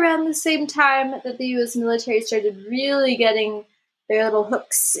also around the same time that the U.S. military started really getting their little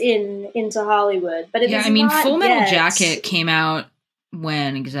hooks into Hollywood. But it was Full Metal Jacket came out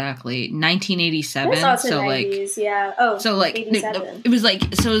when exactly? 1987. It's also so 90s, like, so like 87. it was like,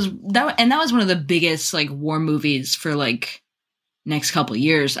 so it was that, and that was one of the biggest like war movies for like next couple of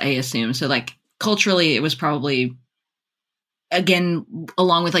years, I assume. So like culturally, it was probably, again,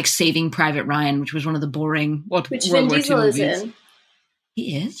 along with like Saving Private Ryan, which was one of the boring World War II movies. In.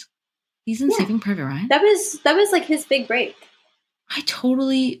 He is? He's in Saving Private Ryan? That was like his big break. I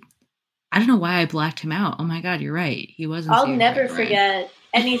don't know why I blacked him out. Oh my God, you're right. He wasn't. I'll never forget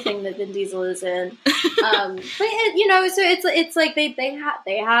anything that Vin Diesel is in. But you know, so it's like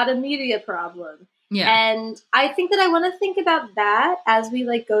they had a media problem. Yeah. And I think that I want to think about that as we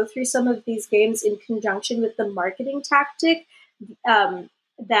like go through some of these games in conjunction with the marketing tactic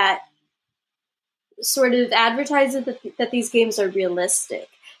that sort of advertises that these games are realistic,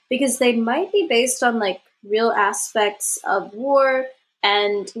 because they might be based on like real aspects of war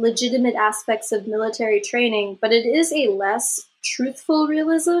and legitimate aspects of military training, but it is a less truthful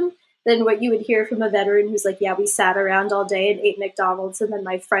realism than what you would hear from a veteran who's like, yeah, we sat around all day and ate McDonald's and then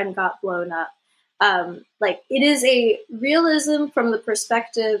my friend got blown up. Like, it is a realism from the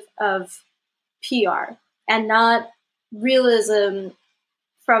perspective of PR and not realism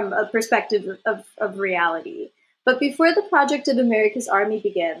from a perspective of reality. But before the project of America's Army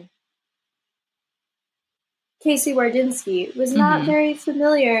began, Casey Wardinsky was not very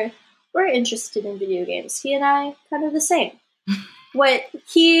familiar or interested in video games. He and I, kind of the same. What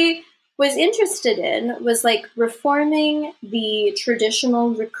he was interested in was like reforming the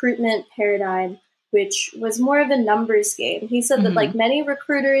traditional recruitment paradigm, which was more of a numbers game. He said that like many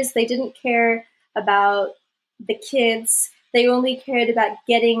recruiters, they didn't care about the kids. They only cared about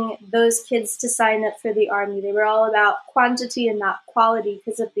getting those kids to sign up for the Army. They were all about quantity and not quality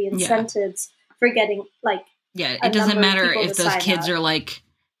because of the incentives for getting like. Yeah, it doesn't matter if those kids are like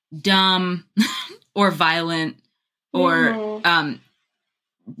dumb or violent or kind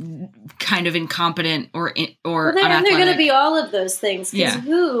of incompetent or unathletic. They're going to be all of those things. Because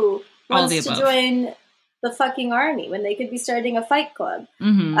who wants to above. join the fucking Army when they could be starting a fight club?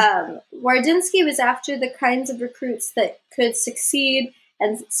 Wardinsky was after the kinds of recruits that could succeed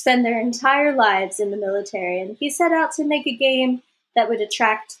and spend their entire lives in the military, and he set out to make a game that would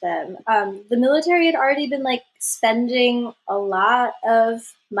attract them. The military had already been like spending a lot of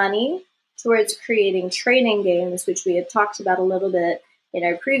money towards creating training games, which we had talked about a little bit in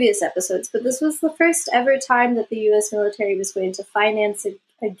our previous episodes. But this was the first ever time that the U.S. military was going to finance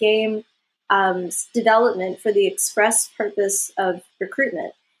a game development for the express purpose of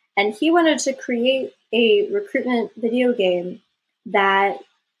recruitment. And he wanted to create a recruitment video game that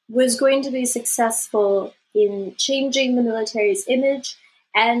was going to be successful in changing the military's image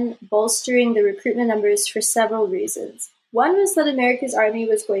and bolstering the recruitment numbers for several reasons. One was that America's Army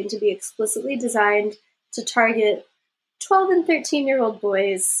was going to be explicitly designed to target 12 and 13-year-old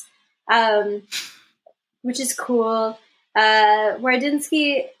boys, which is cool.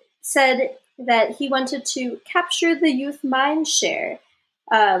 Wardinsky said that he wanted to capture the youth mind share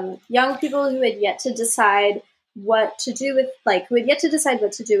young people who had yet to decide what to do with, who had yet to decide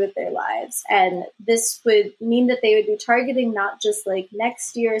what to do with their lives. And this would mean that they would be targeting not just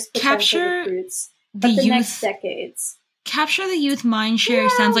next year's potential recruits, but the next decades. Capture the youth mindshare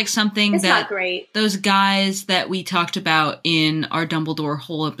sounds like something it's that not great. Those guys that we talked about in our Dumbledore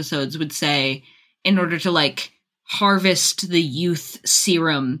Hole episodes would say in order to harvest the youth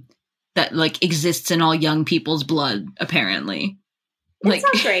serum that exists in all young people's blood, apparently. It's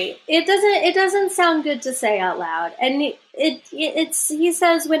not great. It doesn't sound good to say out loud. And he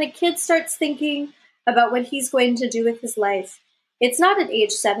says when a kid starts thinking about what he's going to do with his life, it's not at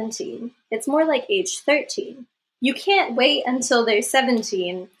age 17. It's more like age 13. You can't wait until they're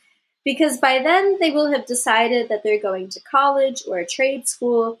 17 because by then they will have decided that they're going to college or a trade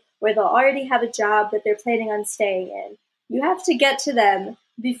school or they'll already have a job that they're planning on staying in. You have to get to them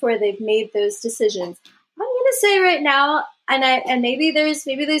before they've made those decisions. I'm going to say right now, and maybe there's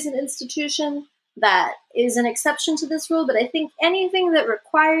an institution that is an exception to this rule, but I think anything that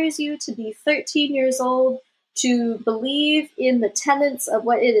requires you to be 13 years old to believe in the tenets of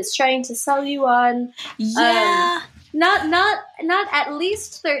what it is trying to sell you on. Yeah. Not at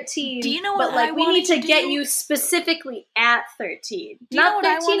least 13. Do you know what but we need to get you specifically at 13. Not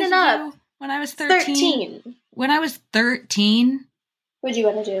 13 and up. When I was 13. When I was 13. What'd you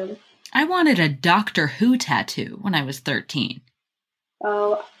want to do? I wanted a Doctor Who tattoo when I was 13.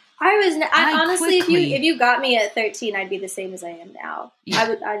 Oh, I honestly, if you got me at 13, I'd be the same as I am now. Yeah. I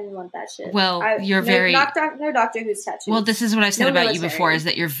didn't want that shit. Well, no Doctor Who's tattoos. Well, this is what I've said about you before, is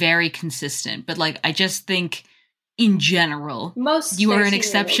that you're very consistent. But I just think, in general, you are an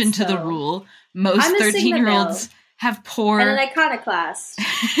exception to the rule. Most 13-year-olds have poor... And an iconoclast.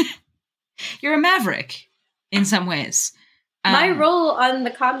 You're a maverick, in some ways. My role on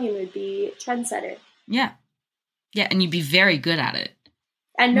the commune would be trendsetter. Yeah. Yeah, and you'd be very good at it.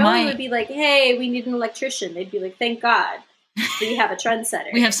 And no one would be like, hey, we need an electrician. They'd be like, thank God we have a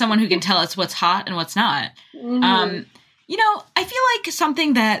trendsetter. We have someone who can tell us what's hot and what's not. Mm-hmm. I feel like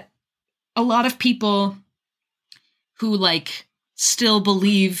something that a lot of people who, still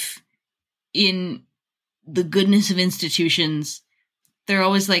believe in the goodness of institutions, they're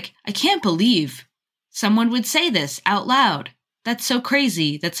always like, I can't believe someone would say this out loud. That's so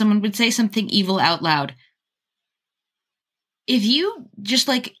crazy that someone would say something evil out loud. If you just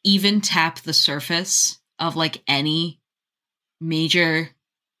even tap the surface of any major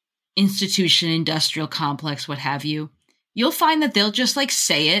institution, industrial complex, what have you, you'll find that they'll just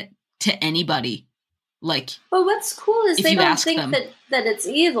say it to anybody. Well, what's cool is they don't think that it's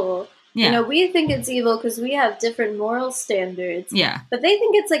evil. Yeah. We think it's evil because we have different moral standards. Yeah. But they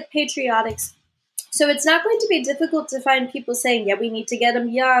think it's patriotic. So it's not going to be difficult to find people saying, yeah, we need to get them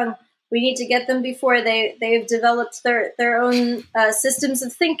young. We need to get them before they've developed their own systems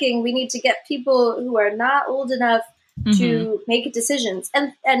of thinking. We need to get people who are not old enough to make decisions.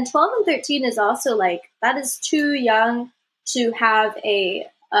 And 12 and 13 is also that is too young to have a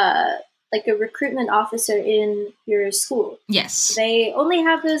recruitment officer in your school. Yes. They only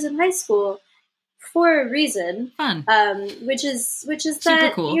have those in high school for a reason. Fun. Which is super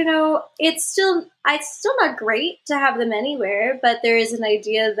that, cool. it's still not great to have them anywhere, but there is an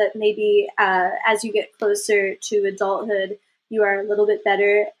idea that maybe as you get closer to adulthood, you are a little bit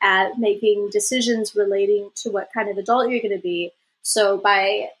better at making decisions relating to what kind of adult you're going to be. So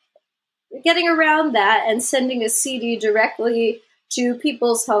by getting around that and sending a CD directly to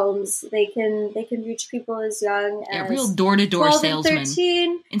people's homes, they can reach people as young as real door-to-door salesman.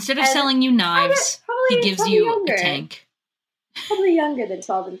 13, instead of selling you knives, he gives you younger. A tank. Probably younger than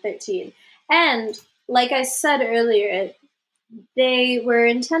 12 and 13. And like I said earlier, they were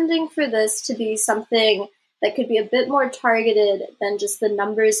intending for this to be something that could be a bit more targeted than just the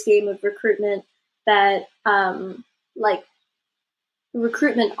numbers game of recruitment that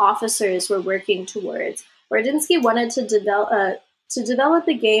recruitment officers were working towards. Wardynski wanted to develop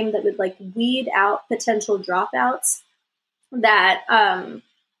a game that would weed out potential dropouts that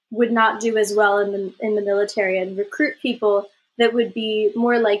would not do as well in the military and recruit people that would be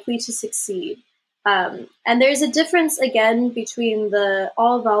more likely to succeed. And there's a difference again between the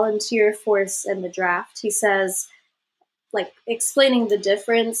all volunteer force and the draft. He says, explaining the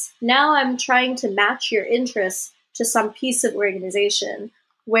difference, now I'm trying to match your interests to some piece of organization.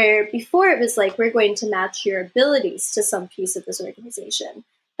 Where before it was we're going to match your abilities to some piece of this organization.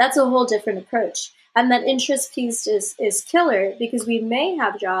 That's a whole different approach. And that interest piece is killer because we may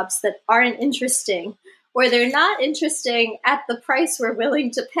have jobs that aren't interesting or they're not interesting at the price we're willing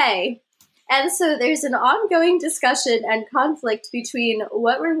to pay. And so there's an ongoing discussion and conflict between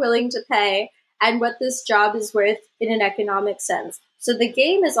what we're willing to pay and what this job is worth in an economic sense. So the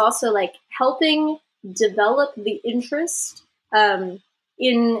game is also like helping develop the interest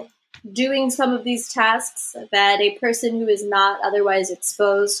in doing some of these tasks that a person who is not otherwise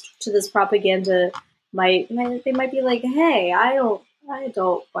exposed to this propaganda might be like, hey, I don't want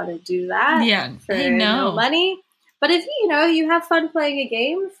to do that for no money. But if you have fun playing a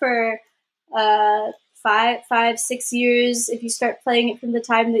game for 5-6 years, if you start playing it from the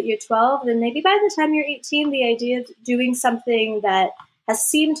time that you're 12, then maybe by the time you're 18, the idea of doing something that has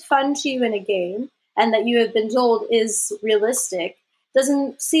seemed fun to you in a game and that you have been told is realistic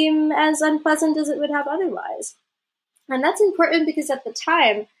doesn't seem as unpleasant as it would have otherwise. And that's important because at the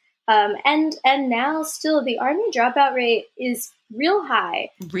time, and now still, the Army dropout rate is real high.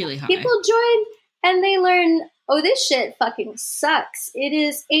 Really high. People join and they learn, oh, this shit fucking sucks. It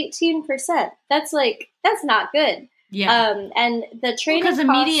is 18%. That's not good. Yeah. And the training because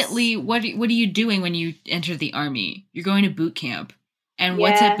immediately, what are you doing when you enter the Army? You're going to boot camp. And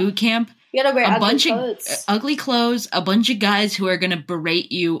what's at boot camp? You gotta wear a bunch of ugly clothes, a bunch of guys who are gonna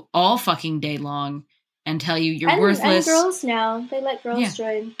berate you all fucking day long and tell you you're worthless. And girls now. They let girls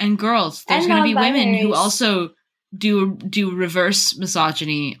join. And girls. There's gonna be women who also do reverse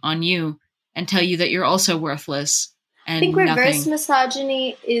misogyny on you and tell you that you're also worthless. And I think reverse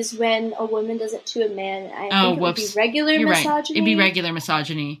misogyny is when a woman does it to a man. I think it would be regular misogyny. Right. It'd be regular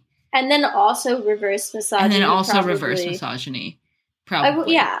misogyny. And then also reverse misogyny. And then also reverse misogyny.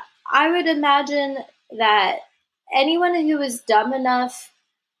 Probably. I would imagine that anyone who is dumb enough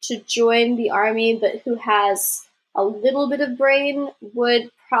to join the Army but who has a little bit of brain would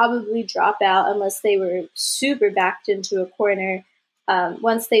probably drop out unless they were super backed into a corner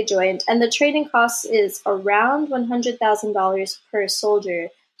once they joined. And the training cost is around $100,000 per soldier.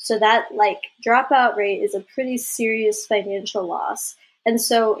 So that dropout rate is a pretty serious financial loss. And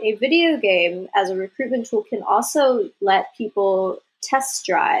so a video game as a recruitment tool can also let people test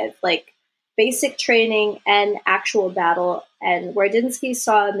drive, basic training and actual battle. And Wardinsky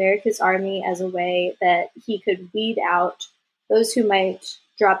saw America's Army as a way that he could weed out those who might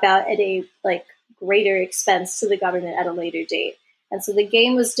drop out at a greater expense to the government at a later date. And so the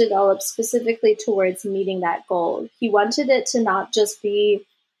game was developed specifically towards meeting that goal. He wanted it to not just be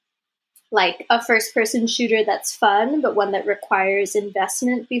a first-person shooter that's fun, but one that requires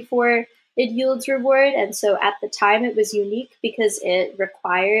investment before it yields reward. And so at the time it was unique because it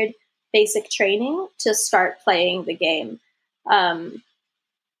required basic training to start playing the game.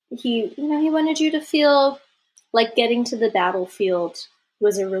 He wanted you to feel like getting to the battlefield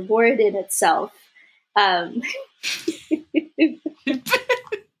was a reward in itself. I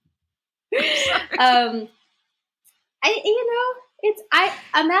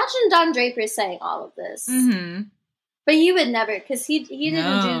imagine Don Draper saying all of this. Mm-hmm. But you would never, because he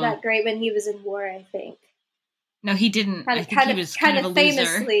didn't do that great when he was in war, I think. No, he didn't. I think he was kind of a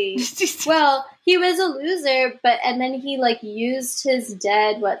famously. Loser. Well, he was a loser, and then he used his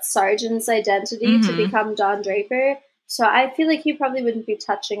dead sergeant's identity to become Don Draper. So I feel like he probably wouldn't be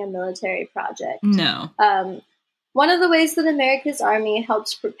touching a military project. No. One of the ways that America's Army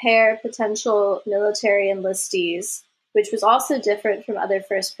helps prepare potential military enlistees, which was also different from other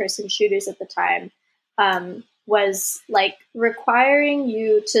first-person shooters at the time, was requiring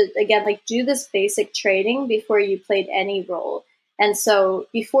you to, again, do this basic training before you played any role. And so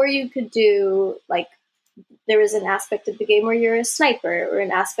before you could do, there was an aspect of the game where you're a sniper or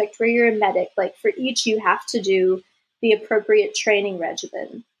an aspect where you're a medic. For each, you have to do the appropriate training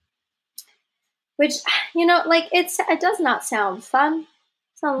regimen. Which, it does not sound fun.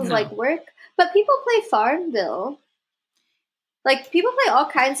 Sounds like work. But people play Farmville. People play all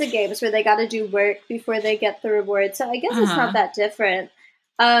kinds of games where they got to do work before they get the reward. So I guess it's not that different.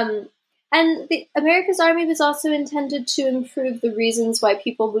 And the America's Army was also intended to improve the reasons why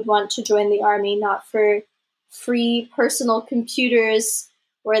people would want to join the Army, not for free personal computers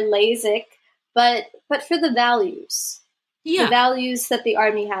or LASIK, but for the values. Yeah. The values that the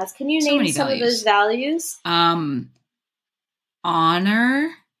Army has. Can you name some of those values? Honor.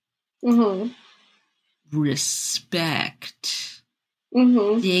 Mm-hmm. Respect,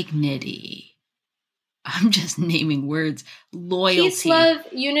 dignity. I'm just naming words. Loyalty. Peace, love,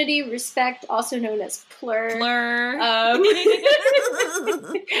 unity, respect, also known as plur.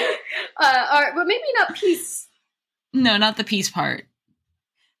 But maybe not peace. No, not the peace part.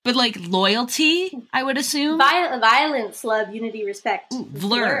 But loyalty, I would assume. Violence, love, unity, respect. Ooh,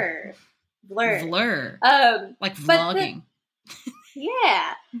 Vlur. Vlur. Vlogging.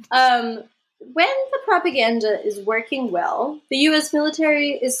 Yeah. When the propaganda is working well, the U.S.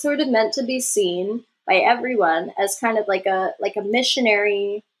 military is sort of meant to be seen by everyone as kind of like a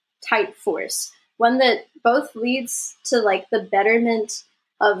missionary type force, one that both leads to like the betterment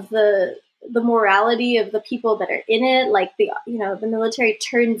of the morality of the people that are in it. Like the military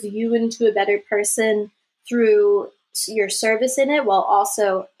turns you into a better person through your service in it, while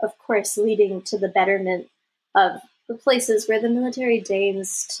also, of course, leading to the betterment of the places where the military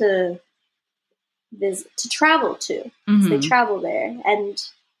deigns to travel to. So they travel there and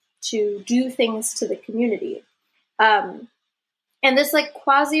to do things to the community. And this like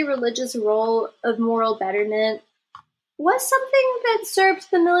quasi-religious role of moral betterment was something that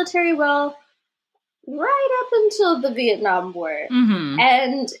served the military well right up until the Vietnam War.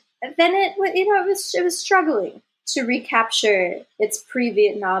 And then it was struggling to recapture its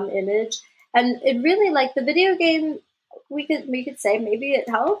pre-Vietnam image. And it really, like, the video game, we could say maybe it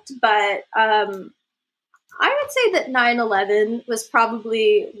helped, but I would say that 9/11 was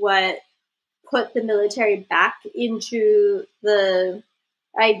probably what put the military back into the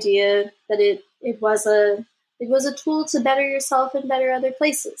idea that it was a tool to better yourself and better other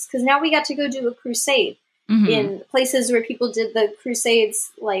places. Because now we got to go do a crusade in places where people did the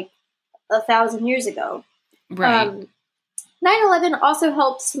crusades like 1,000 years ago. Right. 9/11 also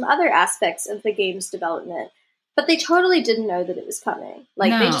helped some other aspects of the game's development, but they totally didn't know that it was coming.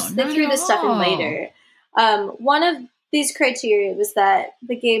 Like they threw this stuff in later. One of these criteria was that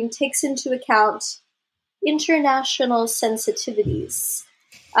the game takes into account international sensitivities.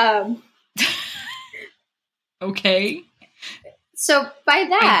 Okay. So by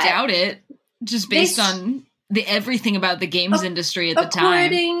that, I doubt it. Just based on everything about the games industry at the time.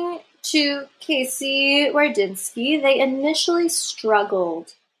 According to Casey Wardinsky, they initially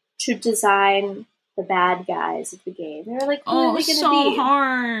struggled to design the bad guys of the game. They were like, who are they going to be? Oh, so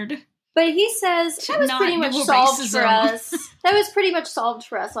hard. But he says that was pretty much solved for us. That was pretty much solved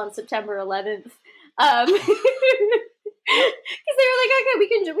for us on September 11th. Because they were like, okay,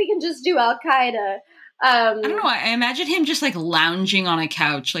 we can just do Al Qaeda. I don't know. I imagine him just like lounging on a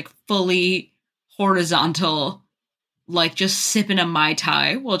couch, like fully horizontal, like just sipping a Mai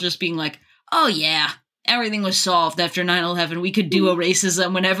Tai while just being like, oh yeah, everything was solved after 9/11. We could do a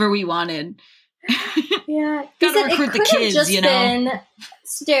racism whenever we wanted. Yeah. Gotta recruit the kids, you know? Been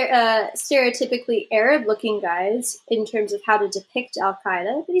stereotypically Arab-looking guys in terms of how to depict Al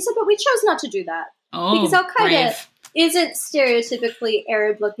Qaeda, but he said, but we chose not to do that because Al Qaeda isn't stereotypically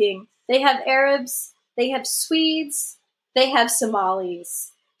Arab-looking. They have Arabs, they have Swedes, they have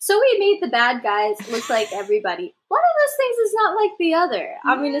Somalis. So we made the bad guys look like everybody. One of those things is not like the other.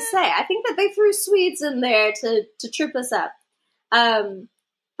 I'm going to say. I think that they threw Swedes in there to trip us up.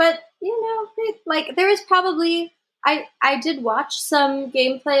 But there is probably. I did watch some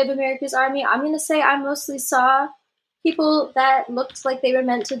gameplay of America's Army. I'm going to say I mostly saw people that looked like they were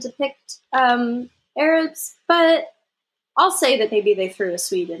meant to depict Arabs, but I'll say that maybe they threw a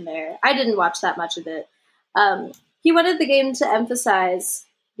Swede in there. I didn't watch that much of it. He wanted the game to emphasize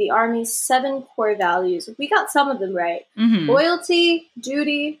the Army's 7 core values. We got some of them right. Loyalty,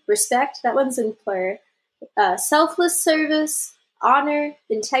 duty, respect, that one's in plur, selfless service, honor,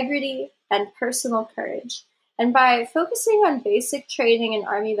 integrity, and personal courage. And by focusing on basic training and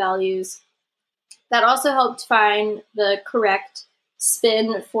Army values, that also helped find the correct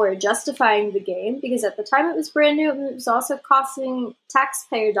spin for justifying the game, because at the time it was brand new, and it was also costing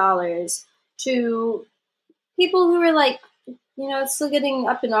taxpayer dollars to people who were like, still getting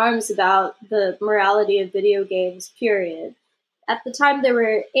up in arms about the morality of video games, period. At the time, there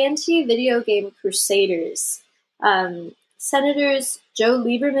were anti-video game crusaders, Senators Joe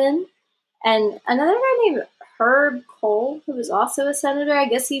Lieberman, and another guy named Herb Cole, who was also a senator. I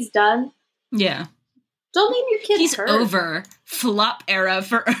guess he's done. Yeah. Don't name your kid He's Herb. Over. Flop era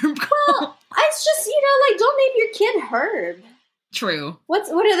for Herb Cole. Well, it's just, don't name your kid Herb. True.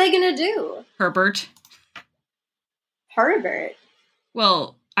 What are they going to do? Herbert.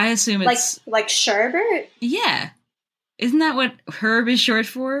 Well, I assume it's... Like Sherbert? Yeah. Isn't that what Herb is short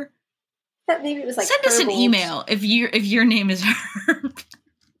for? That maybe it was like Send us an email if your name is Herb.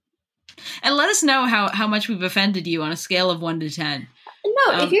 And let us know how much we've offended you on a scale of 1 to 10.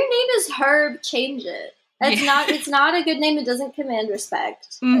 No, if your name is Herb, change it. It's not a good name. It doesn't command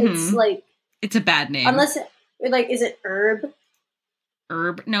respect. It's like... It's a bad name. Unless, is it Herb?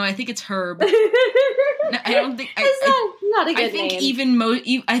 Herb? No, I think it's Herb. No, I don't think... It's not a good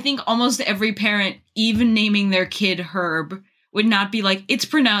name. I think almost every parent, even naming their kid Herb, would not be like, it's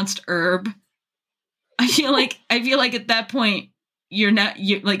pronounced Herb. I feel like at that point, you're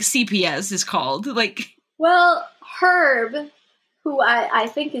like CPS is called. Like, well, Herb, who I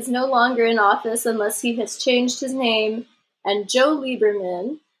think is no longer in office unless he has changed his name, and Joe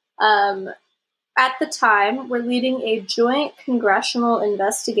Lieberman, at the time, were leading a joint congressional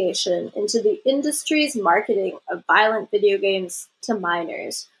investigation into the industry's marketing of violent video games to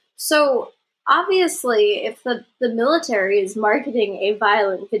minors. So, obviously, if the military is marketing a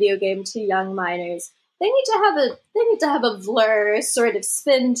violent video game to young minors, they need to have a Vlur sort of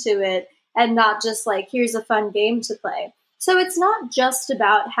spin to it, and not just like, here's a fun game to play. So it's not just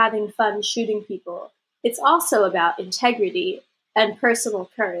about having fun shooting people. It's also about integrity and personal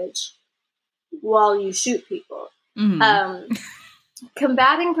courage while you shoot people. Mm-hmm.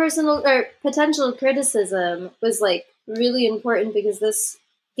 Combating personal or potential criticism was like really important, because this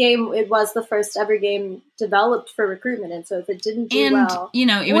game, it was the first ever game developed for recruitment, and so if it didn't do well,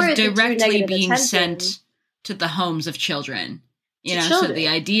 it was directly being sent to the homes of children. So the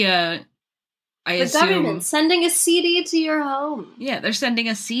idea, I assume, government sending a CD to your home. Yeah, they're sending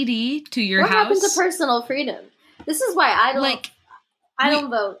a CD to your house. What happened to personal freedom? This is why I don't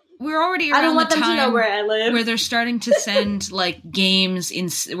vote. We're already around want the them time to know where I live, where they're starting to send like games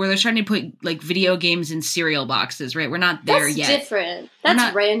where they're starting to put like video games in cereal boxes, right? We're not there yet. That's different.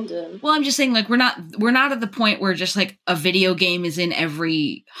 That's random. Well, I'm just saying, like, we're not at the point where just like a video game is in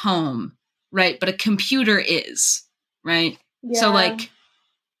every home, right? But a computer is, right? Yeah. So like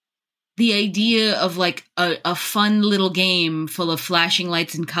the idea of like a fun little game full of flashing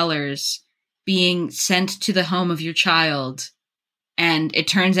lights and colors being sent to the home of your child, and it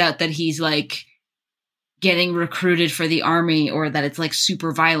turns out that he's like getting recruited for the army, or that it's like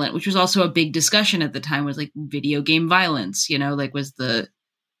super violent, which was also a big discussion at the time, was like video game violence, like was the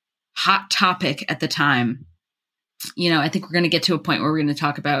hot topic at the time. I think we're going to get to a point where we're going to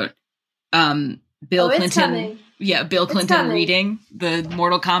talk about Bill Clinton. Coming. Yeah, Bill Clinton reading the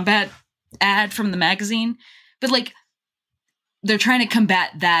Mortal Kombat ad from the magazine. But like, they're trying to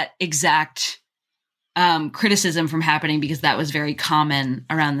combat that exact criticism from happening, because that was very common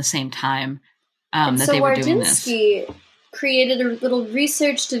around the same time that they were doing this. Wardinsky created a little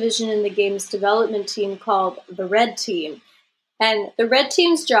research division in the game's development team called the Red Team. And the Red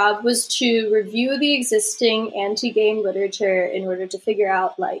Team's job was to review the existing anti-game literature in order to figure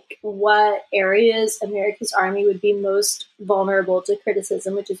out like what areas America's army would be most vulnerable to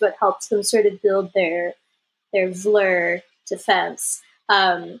criticism, which is what helps them sort of build their Vlur defense.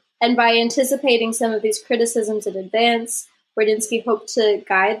 And by anticipating some of these criticisms in advance, Wardinsky hoped to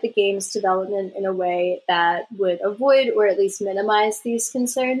guide the game's development in a way that would avoid or at least minimize these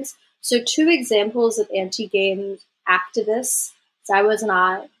concerns. So 2 examples of anti-game activists. So I was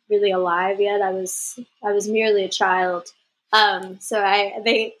not really alive yet. I was merely a child.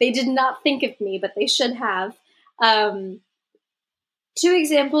 They did not think of me, but they should have. 2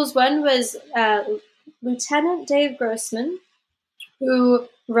 examples. One was Lieutenant Dave Grossman, who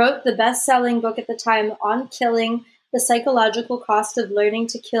wrote the best-selling book at the time, On Killing: The Psychological Cost of Learning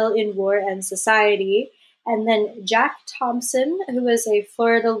to Kill in War and Society. And then Jack Thompson, who was a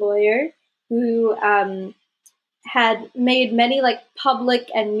Florida lawyer who had made many like public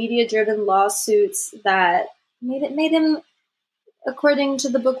and media-driven lawsuits that made him, according to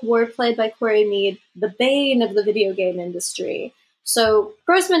the book Warplay by Corey Mead, the bane of the video game industry. So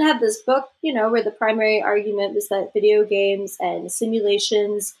Grossman had this book, where the primary argument was that video games and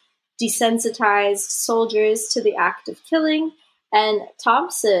simulations desensitized soldiers to the act of killing. And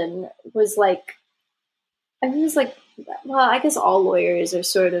Thompson was like, well, I guess all lawyers are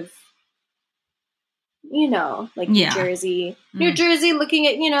sort of, like New Jersey, looking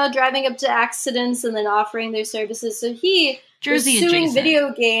at, driving up to accidents and then offering their services. So he was suing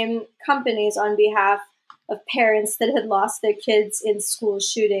video game companies on behalf of parents that had lost their kids in school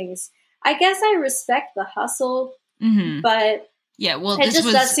shootings. I guess I respect the hustle, but yeah, well, it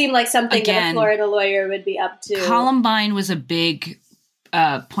just does seem like something that a Florida lawyer would be up to. Columbine was a big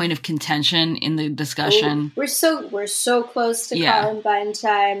point of contention in the discussion. Ooh, we're so close to Columbine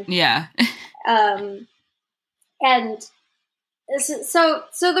time. Yeah. And so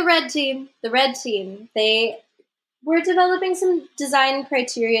the Red Team, they were developing some design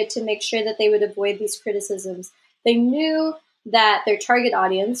criteria to make sure that they would avoid these criticisms. They knew that their target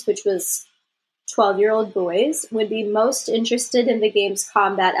audience, which was 12-year-old boys, would be most interested in the game's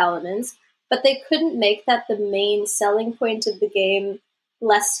combat elements, but they couldn't make that the main selling point of the game,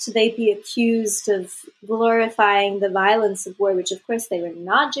 lest they be accused of glorifying the violence of war, which of course they were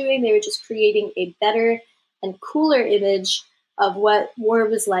not doing. They were just creating a better and cooler image of what war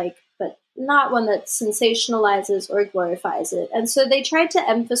was like, but not one that sensationalizes or glorifies it. And so they tried to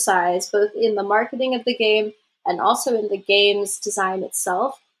emphasize, both in the marketing of the game and also in the game's design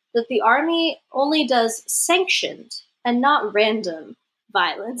itself, that the army only does sanctioned and not random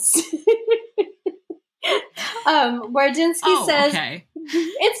violence. Wardinsky says,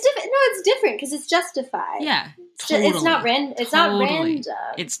 It's different because it's justified. Yeah, totally. It's not random. It's not random.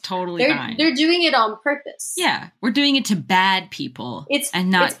 It's totally fine. They're doing it on purpose. Yeah, we're doing it to bad people.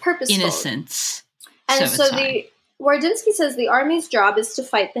 And not purposeful. Innocents. And so Wardynski says the army's job is to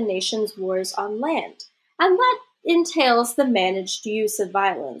fight the nation's wars on land, and that entails the managed use of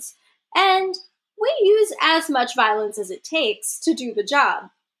violence. And we use as much violence as it takes to do the job.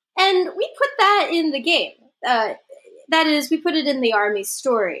 And we put that in the game. That is, we put it in the army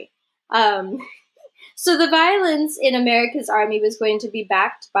story. So the violence in America's army was going to be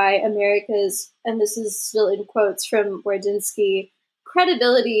backed by America's, and this is still in quotes from Wardynski,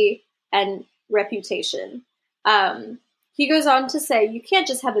 credibility and reputation. He goes on to say, you can't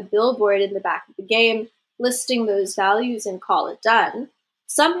just have a billboard in the back of the game listing those values and call it done.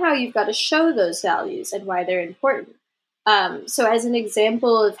 Somehow you've got to show those values and why they're important. So as an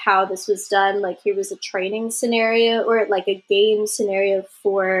example of how this was done, like here was a training scenario or like a game scenario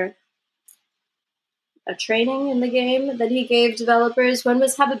for a training in the game that he gave developers. One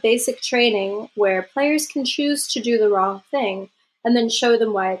was have a basic training where players can choose to do the wrong thing and then show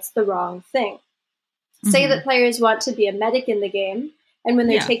them why it's the wrong thing. Say that players want to be a medic in the game, and when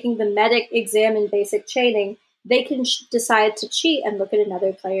they're taking the medic exam in basic training, they can decide to cheat and look at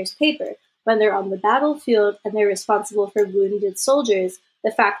another player's paper. When they're on the battlefield and they're responsible for wounded soldiers, the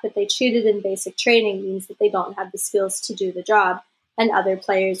fact that they cheated in basic training means that they don't have the skills to do the job, and other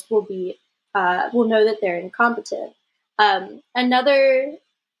players will know that they're incompetent. This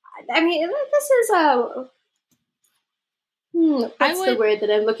is the word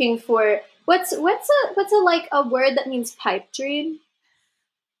that I'm looking for? What's a word that means pipe dream?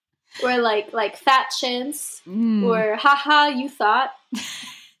 Or like fat chance? Or haha, you thought?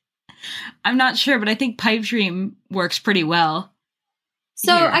 I'm not sure, but I think pipe dream works pretty well.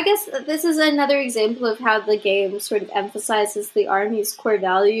 So here. I guess this is another example of how the game sort of emphasizes the army's core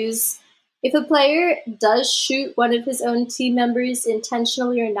values. If a player does shoot one of his own team members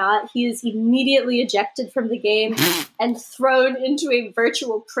intentionally or not, he is immediately ejected from the game and thrown into a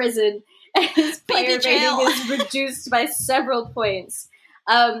virtual prison, and his player rating is reduced by several points.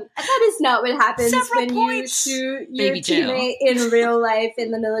 That is not what happens you shoot your teammate in real life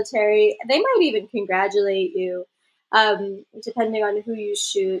in the military. They might even congratulate you, depending on who you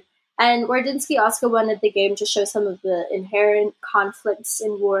shoot. And Wardynski also wanted the game to show some of the inherent conflicts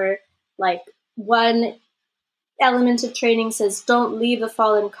in war. Like, one element of training says, don't leave a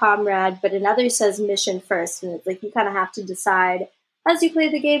fallen comrade, but another says mission first. And it's like, you kind of have to decide as you play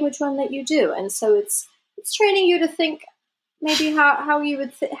the game which one that you do. And so it's training you to think maybe how you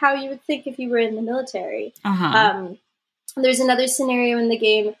would think if you were in the military. There's another scenario in the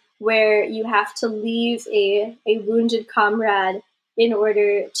game where you have to leave a wounded comrade in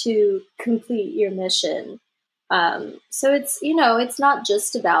order to complete your mission. So it's not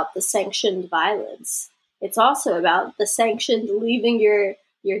just about the sanctioned violence. It's also about the sanctioned leaving your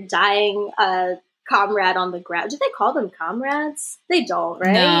dying comrade on the ground. Do they call them comrades? They don't,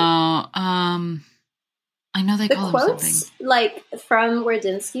 right? No. I know they call them something. The quotes, like, from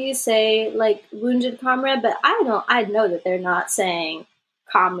Wardynski say, like, wounded comrade, but I know that they're not saying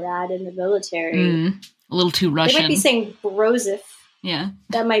comrade in the military. A little too Russian. They might be saying brosif. Yeah.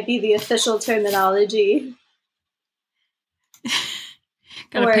 That might be the official terminology.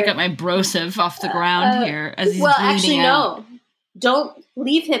 Gotta pick up my brosif off the ground here as he's bleeding out. No. Don't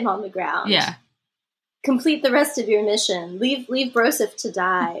leave him on the ground. Yeah. Complete the rest of your mission. Leave brosif to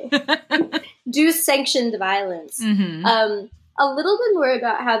die. Do sanctioned violence. A little bit more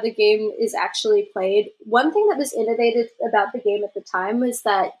about how the game is actually played. One thing that was innovative about the game at the time was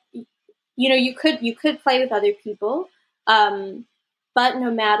that you could play with other people, but no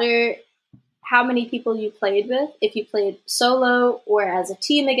matter how many people you played with, if you played solo or as a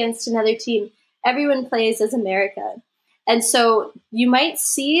team against another team, everyone plays as America. And so you might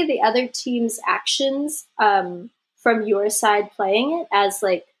see the other team's actions from your side playing it as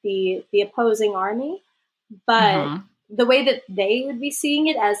like the opposing army, but the way that they would be seeing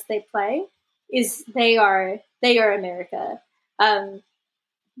it as they play is they are America.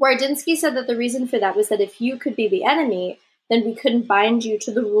 Wardynski said that the reason for that was that if you could be the enemy, then we couldn't bind you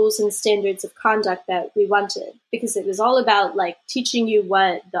to the rules and standards of conduct that we wanted, because it was all about like teaching you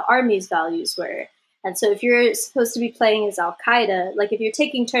what the army's values were. And so if you're supposed to be playing as Al-Qaeda, like if you're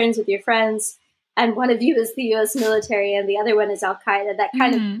taking turns with your friends and one of you is the U.S. military and the other one is Al-Qaeda, that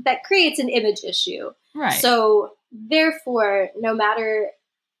kind of, that creates an image issue. Right. So therefore, no matter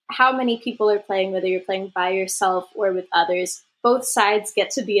how many people are playing, whether you're playing by yourself or with others, both sides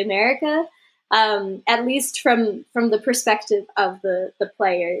get to be America, at least from the perspective of the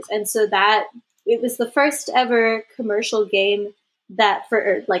players. And so that it was the first ever commercial game that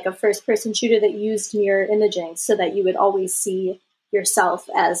for like a first person shooter that used mirror imaging so that you would always see yourself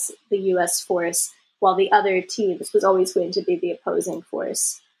as the US force while the other teams was always going to be the opposing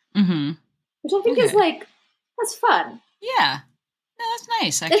force. Mm-hmm. Which I think is like, that's fun. Yeah. No, that's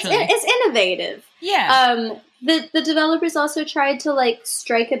nice, actually. It's innovative. Yeah. The developers also tried to like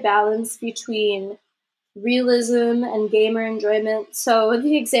strike a balance between realism and gamer enjoyment. So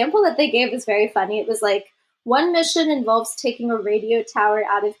the example that they gave was very funny. It was like, one mission involves taking a radio tower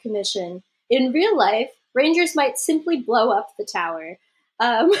out of commission. In real life, Rangers might simply blow up the tower.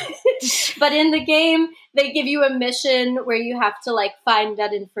 But in the game, they give you a mission where you have to like find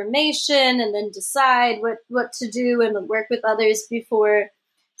that information and then decide what to do and work with others before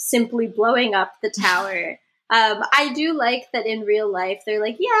simply blowing up the tower. I do like that in real life, they're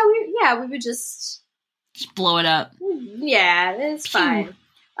like, we would just blow it up. Yeah, it's fine.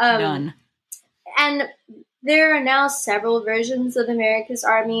 Done. And there are now several versions of America's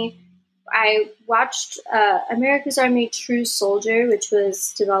Army. I watched America's Army True Soldier, which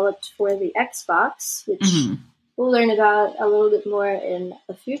was developed for the Xbox, which we'll learn about a little bit more in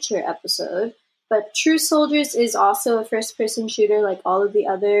a future episode. But True Soldiers is also a first-person shooter, like all of the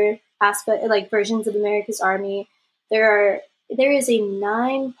other versions of America's Army. There is a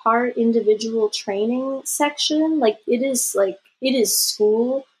 9-part individual training section. Like it is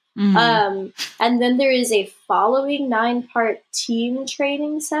school. And then there is a following 9-part team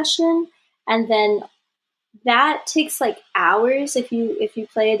training session, and then that takes like hours if you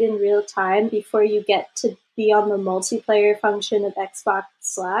play it in real time before you get to be on the multiplayer function of Xbox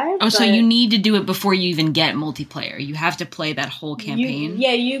Live. Oh, so you need to do it before you even get multiplayer. You have to play that whole campaign.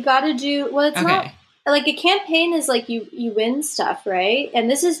 You got to do. Well, it's not like a campaign is like you win stuff, right? And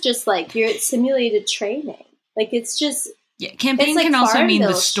this is just like you're simulated training. Like it's just. Yeah, campaign can also mean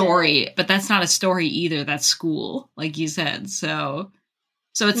the story, but that's not a story either. That's school, like you said. So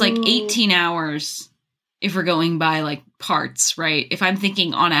it's like 18 hours if we're going by like parts, right? If I'm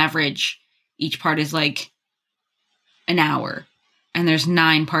thinking on average, each part is like an hour, and there's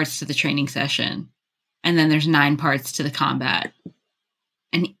 9 parts to the training session, and then there's 9 parts to the combat,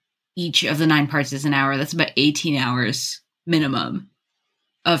 and each of the 9 parts is an hour. That's about 18 hours minimum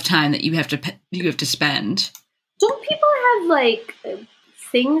of time that you have to spend. Don't people have, like,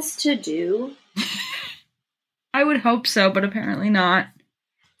 things to do? I would hope so, but apparently not.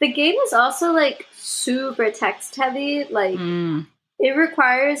 The game is also, like, super text-heavy. Like, it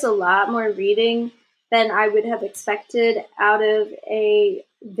requires a lot more reading than I would have expected out of a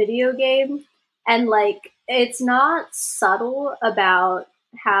video game. And, like, it's not subtle about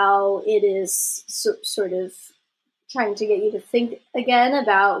how it is sort of trying to get you to think again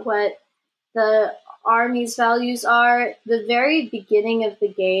about what the Army's values are. The very beginning of the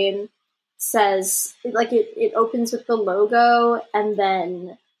game says, like, it opens with the logo, and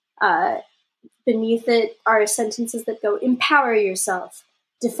then beneath it are sentences that go, empower yourself,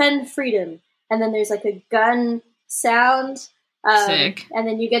 defend freedom, and then there's like a gun sound, Sick. And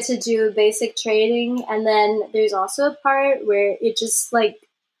then you get to do basic training, and then there's also a part where it just like,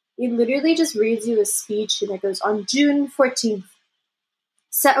 it literally just reads you a speech, and it goes, on June 14th.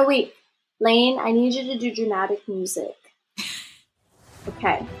 So, wait, Lane, I need you to do dramatic music.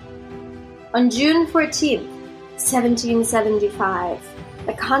 Okay. On June 14th, 1775,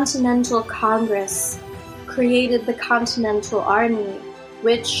 the Continental Congress created the Continental Army,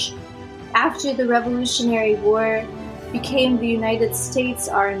 which, after the Revolutionary War, became the United States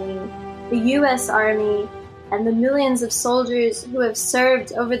Army, the U.S. Army, and the millions of soldiers who have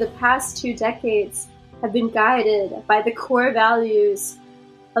served over the past 2 decades have been guided by the core values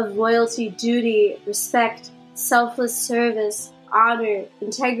of loyalty, duty, respect, selfless service, honor,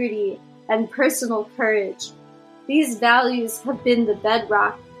 integrity, and personal courage. These values have been the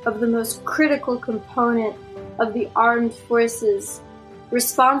bedrock of the most critical component of the armed forces,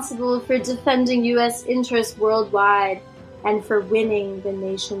 responsible for defending U.S. interests worldwide and for winning the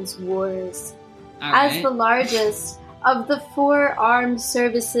nation's wars. As the largest of the 4 armed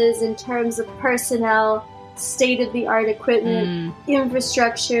services in terms of personnel, state-of-the-art equipment,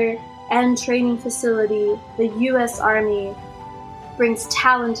 infrastructure, and training facility, the U.S. Army brings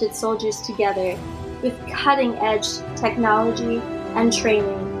talented soldiers together with cutting-edge technology and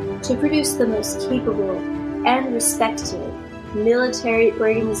training to produce the most capable and respected military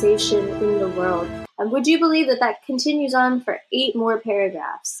organization in the world. And would you believe that continues on for 8 more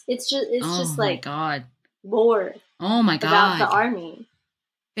paragraphs? It's just like God. Lore. Oh my God. About the Army.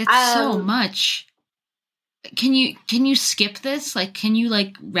 It's so much. can you skip this? Like, can you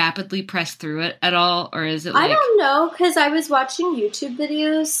like rapidly press through it at all, or is it like? I don't know, because I was watching YouTube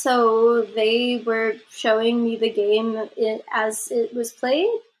videos, so they were showing me the game as it was played.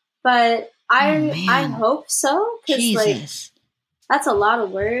 But I hope so, because like that's a lot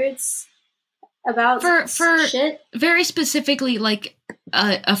of words about for shit. Very specifically, like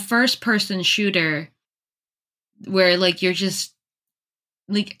a first person shooter where like you're just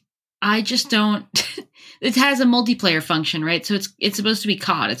like, I just don't. It has a multiplayer function, right? So it's supposed to be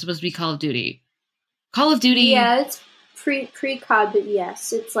COD. It's supposed to be Call of Duty. Call of Duty. Yeah, it's pre COD, but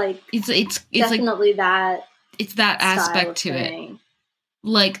yes, it's like it's definitely like, that. It's that aspect to it.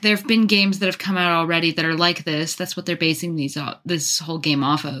 Like, there have been games that have come out already that are like this. That's what they're basing this whole game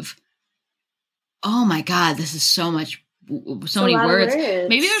off of. Oh my god, this is so many words.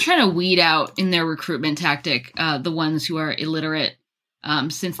 Maybe they're trying to weed out in their recruitment tactic the ones who are illiterate.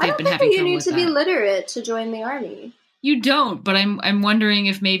 Since they've been having trouble with that. I don't think you need to be literate to join the army. You don't, but I'm wondering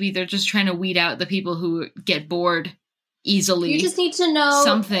if maybe they're just trying to weed out the people who get bored easily. You just need to know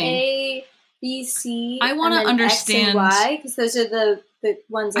something. A, B, C. I want to understand X and Y, because those are the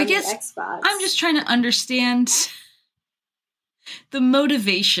ones on the Xbox. I'm just trying to understand the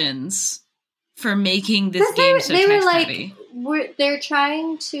motivations for making this game so text heavy. They're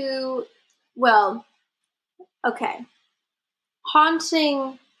trying to, well, okay.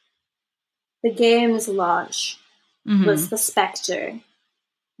 Haunting the game's launch was the specter.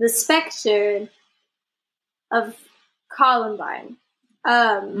 The specter of Columbine.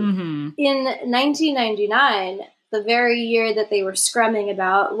 In 1999, the very year that they were scrumming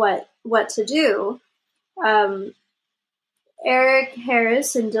about what to do, Eric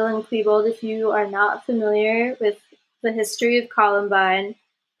Harris and Dylan Klebold, if you are not familiar with the history of Columbine,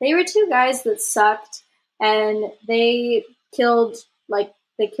 they were two guys that sucked, and they killed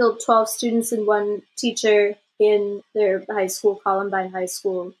 12 students and one teacher in their high school, Columbine High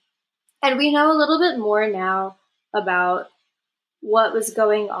School. And we know a little bit more now about what was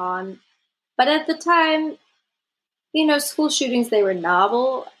going on. But at the time, school shootings, they were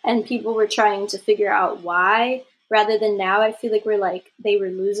novel, and people were trying to figure out why. Rather than now, I feel like we're like, they were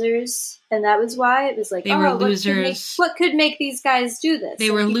losers, and that was why. It was like, they were losers. What could make these guys do this?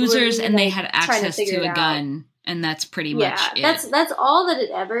 They were losers, and they had access to a gun. And that's pretty much it. That's all that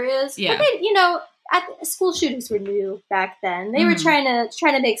it ever is. Yeah. But then, school shootings were new back then. They were trying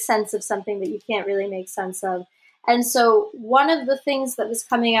to make sense of something that you can't really make sense of. And so one of the things that was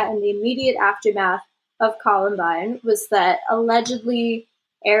coming out in the immediate aftermath of Columbine was that allegedly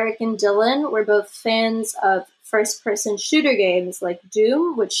Eric and Dylan were both fans of first-person shooter games like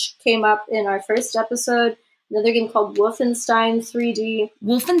Doom, which came up in our first episode. Another game called Wolfenstein 3D.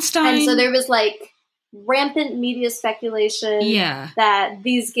 Wolfenstein? And so there was like rampant media speculation that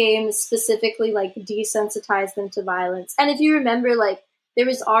these games specifically like desensitize them to violence. And if you remember, like, there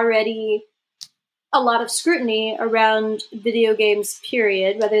was already a lot of scrutiny around video games,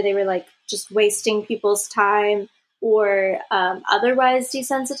 period, whether they were like just wasting people's time or otherwise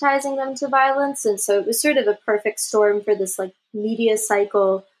desensitizing them to violence. And so it was sort of a perfect storm for this like media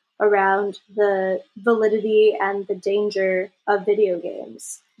cycle around the validity and the danger of video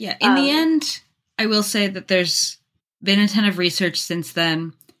games. Yeah, in the end, I will say that there's been a ton of research since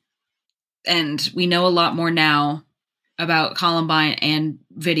then, and we know a lot more now about Columbine and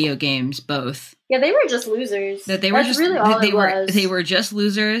video games both. Yeah, they were just losers. That they were they were just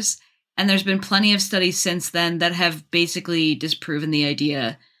losers, and there's been plenty of studies since then that have basically disproven the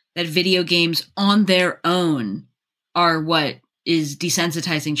idea that video games on their own are what is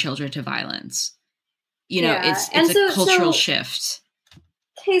desensitizing children to violence. It's a cultural shift.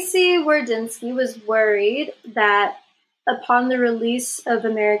 Casey Wardynski was worried that upon the release of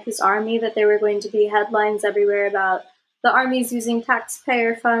America's Army that there were going to be headlines everywhere about the Army's using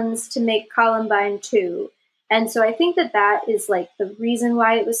taxpayer funds to make Columbine 2. And so I think that is like the reason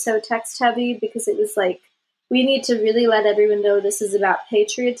why it was so text heavy, because it was like, we need to really let everyone know this is about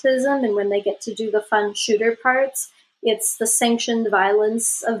patriotism, and when they get to do the fun shooter parts, it's the sanctioned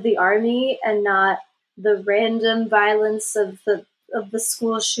violence of the Army and not the random violence of the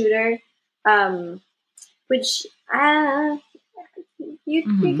school shooter, which you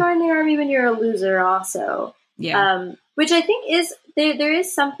go in the Army when you're a loser also. Yeah. Which I think is, there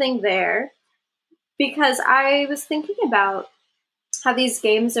is something there, because I was thinking about how these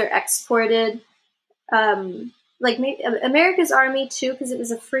games are exported, like maybe America's Army too, because it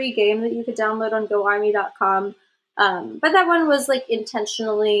was a free game that you could download on GoArmy.com. But that one was like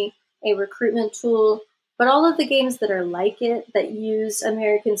intentionally a recruitment tool. But all of the games that are like it, that use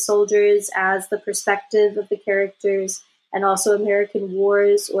American soldiers as the perspective of the characters, and also American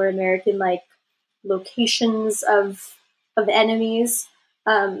wars or American like locations of enemies,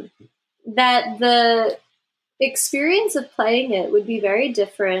 that the experience of playing it would be very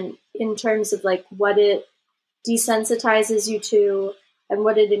different in terms of like what it desensitizes you to and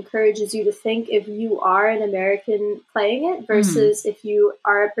what it encourages you to think if you are an American playing it versus if you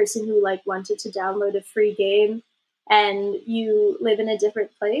are a person who like wanted to download a free game and you live in a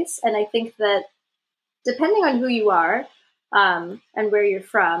different place. And I think that depending on who you are and where you're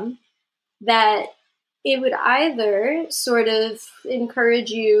from, that it would either sort of encourage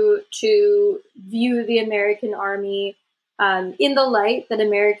you to view the American army in the light that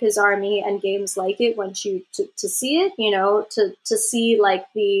America's army and games like it want you to see it, you know, to see like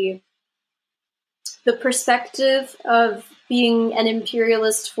the perspective of being an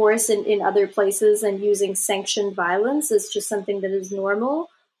imperialist force in other places and using sanctioned violence is just something that is normal,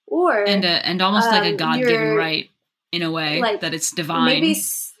 or and almost like a God-given right in a way, like, that it's divine. Maybe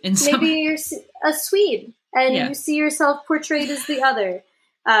you're a Swede and you see yourself portrayed as the other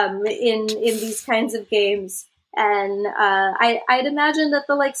in these kinds of games. And I'd imagine that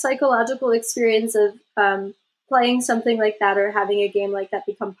the like psychological experience of playing something like that or having a game like that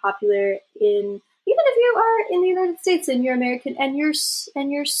become popular in, even if you are in the United States and you're American and you're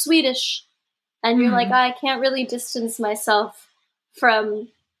Swedish and you're like, I can't really distance myself from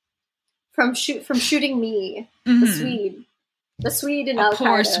shooting me, the Swede in Al Qaeda.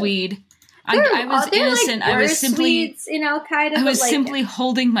 Poor Swede. I was innocent. Like, I was simply Swedes in Al Qaeda. I was like, simply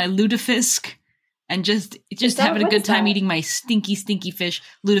holding my lutefisk and just having a good time eating my stinky fish.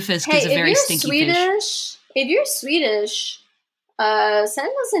 Lutefisk is a very stinky fish. If you're Swedish,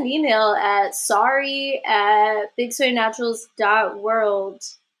 send us an email at sorry@bigsoynaturals.world.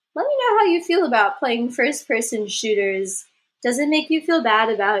 Let me know how you feel about playing first-person shooters. Does it make you feel bad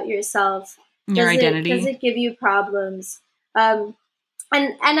about yourself? Your identity? Does it give you problems? And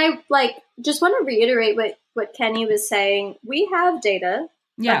I like just want to reiterate what Kenny was saying. We have data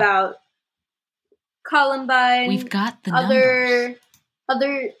about Columbine. We've got the numbers.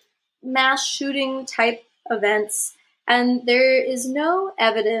 Other mass shooting type events, and there is no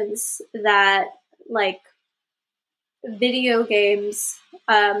evidence that like video games,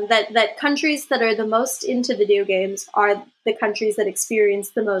 that countries that are the most into video games are the countries that experience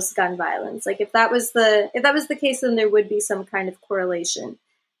the most gun violence. Like if that was the case, then there would be some kind of correlation.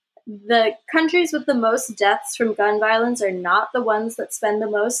 The countries with the most deaths from gun violence are not the ones that spend the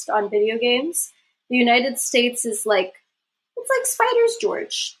most on video games. The United States is like, it's like Spider's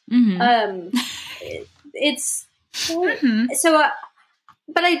George. So,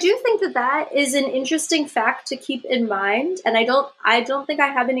 but I do think that is an interesting fact to keep in mind. And I don't think I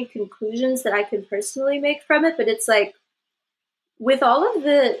have any conclusions that I can personally make from it, but it's like, with all of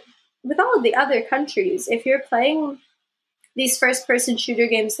the other countries, if you're playing these first-person shooter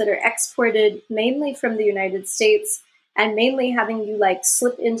games that are exported mainly from the United States and mainly having you like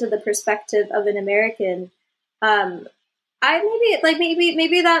slip into the perspective of an American,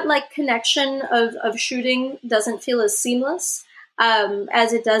 maybe that like connection of shooting doesn't feel as seamless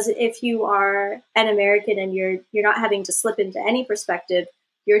as it does if you are an American and you're not having to slip into any perspective.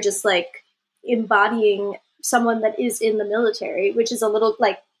 You're just like embodying someone that is in the military, which is a little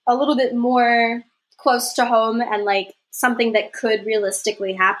bit more close to home and like something that could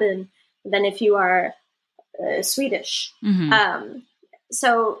realistically happen than if you are Swedish.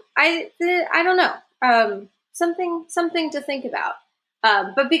 So I don't know, something to think about.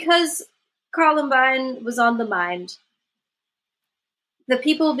 But because Columbine was on the mind, the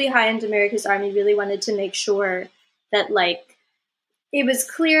people behind America's Army really wanted to make sure that like it was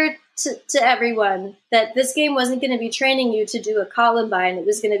clear to everyone that this game wasn't going to be training you to do a Columbine. It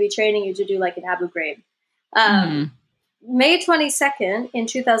was going to be training you to do like an Abu Ghraib. May 22nd in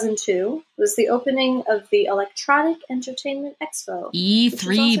 2002 was the opening of the Electronic Entertainment Expo.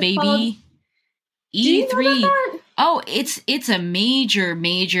 E3, baby. E3. Do you know about that? Oh, it's a major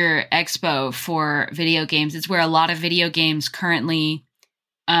expo for video games. It's where a lot of video games currently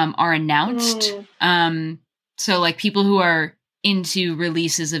are announced. So like people who are into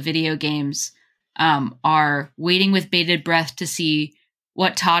releases of video games are waiting with bated breath to see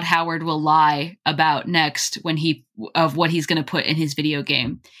what Todd Howard will lie about next of what he's going to put in his video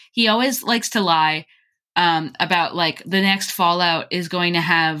game. He always likes to lie about like the next Fallout is going to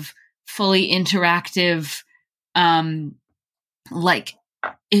have fully interactive like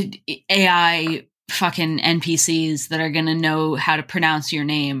AI fucking NPCs that are going to know how to pronounce your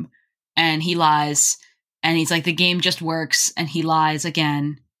name. And he lies. And he's like, the game just works. And he lies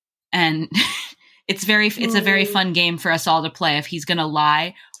again. And it's a very fun game for us all to play if he's going to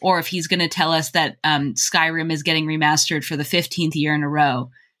lie or if he's going to tell us that Skyrim is getting remastered for the 15th year in a row.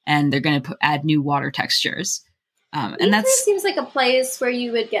 and they're going to add new water textures. And E3 seems like a place where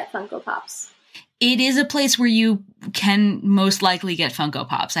you would get Funko Pops. It is a place where you can most likely get Funko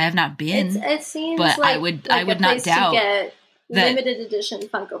Pops. I have not been. It seems but like I would not doubt to get limited edition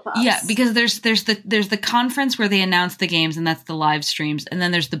Funko Pops. Yeah, because there's the conference where they announce the games, and that's the live streams, and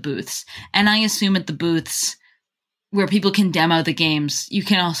then there's the booths. And I assume at the booths where people can demo the games, you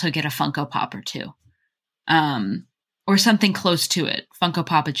can also get a Funko Pop or two, or something close to it, Funko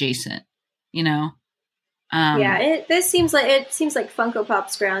Pop adjacent. You know. It seems like Funko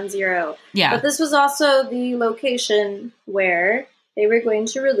Pop's ground zero. Yeah, but this was also the location where they were going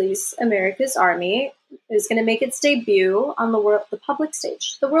to release America's Army. It was going to make its debut on the public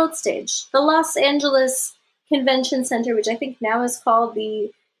stage, the world stage, the Los Angeles Convention Center, which I think now is called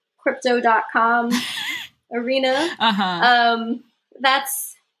the Crypto.com Arena.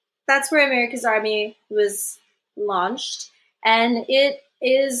 That's where America's Army was launched, and it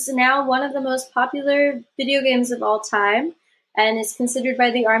is now one of the most popular video games of all time, and is considered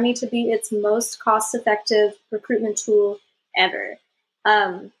by the Army to be its most cost-effective recruitment tool ever.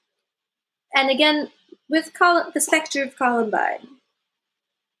 And again, with the specter of Columbine,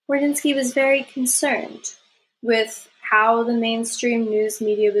 Wardynski was very concerned with how the mainstream news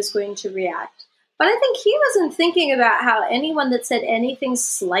media was going to react. But I think he wasn't thinking about how anyone that said anything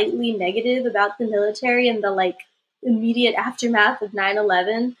slightly negative about the military and the immediate aftermath of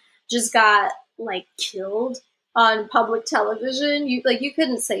 9/11 just got killed on public television. You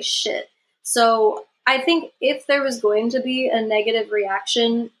couldn't say shit. So I think if there was going to be a negative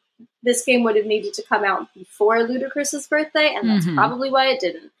reaction, this game would have needed to come out before Ludacris's birthday, and that's probably why it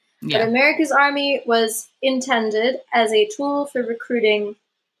didn't. Yeah. But America's Army was intended as a tool for recruiting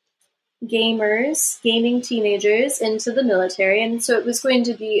gaming teenagers into the military, and so it was going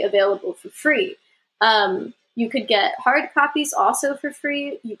to be available for free. You could get hard copies also for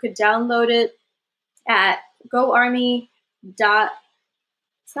free. You could download it at goarmy.com,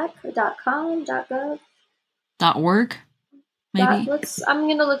 .gov? .org? Maybe? I'm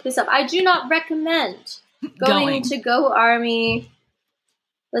going to look this up. I do not recommend going to GoArmy.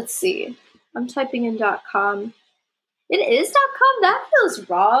 Let's see. I'm typing in .com. It is .com? That feels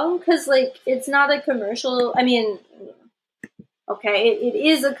wrong, because, it's not a commercial. I mean, okay, it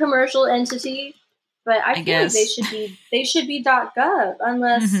is a commercial entity, but I feel like they should be .gov,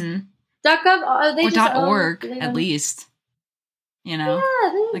 unless .gov. They or just .org at least. You know,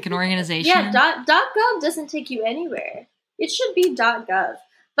 like an organization. Yeah, .gov doesn't take you anywhere. It should be .gov.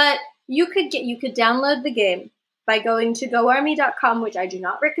 But you could download the game by going to goarmy.com, which I do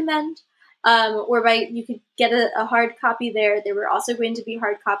not recommend. Or you could get a hard copy there. There were also going to be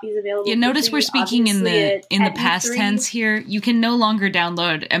hard copies available. You notice we're speaking in the past E3 tense here. You can no longer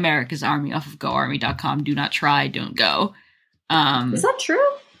download America's Army off of goarmy.com. Do not try, don't go. Is that true?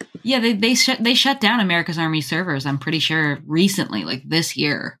 Yeah, they shut down America's Army servers, I'm pretty sure, recently, this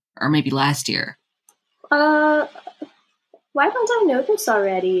year or maybe last year. Why don't I know this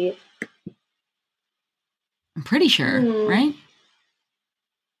already? I'm pretty sure, right?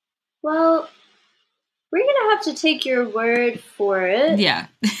 Well, we're gonna have to take your word for it. Yeah.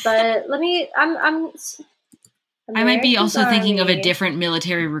 But I might be also thinking of a different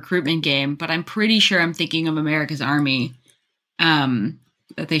military recruitment game, but I'm pretty sure I'm thinking of America's Army.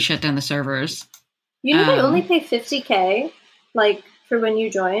 That they shut down the servers. You know, they only pay $50K, for when you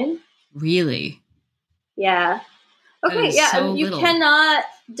join. Really? Yeah. Okay, yeah, so you cannot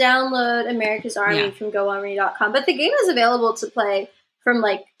download America's Army from GoArmy.com, but the game is available to play from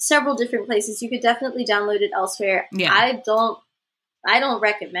several different places. You could definitely download it elsewhere. Yeah. I don't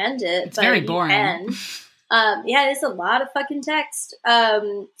recommend it. It's very boring. You can. Yeah, it's a lot of fucking text.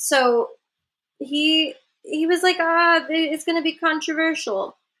 So he was like, it's going to be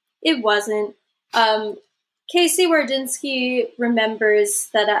controversial. It wasn't. Casey Wardynski remembers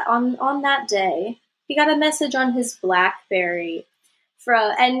that on that day, he got a message on his BlackBerry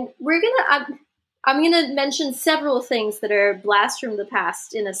and I'm going to mention several things that are blasts from the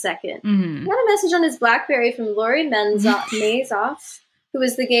past in a second. He got a message on his BlackBerry from Lori Mazoff, who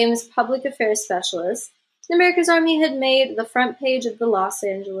was the game's public affairs specialist. America's Army had made the front page of the Los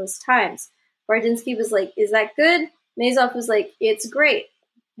Angeles Times. Wardynski was like, is that good? Mazoff was like, it's great.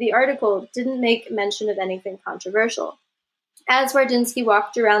 The article didn't make mention of anything controversial. As Wardynski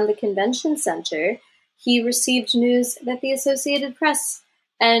walked around the convention center, he received news that the Associated Press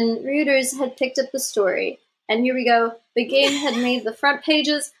and Reuters had picked up the story. And here we go. The game had made the front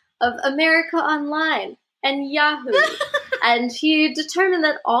pages of America Online and Yahoo. And he determined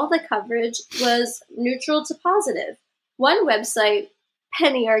that all the coverage was neutral to positive. One website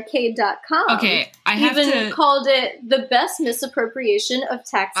pennyarcade.com. Okay, I have even called it the best misappropriation of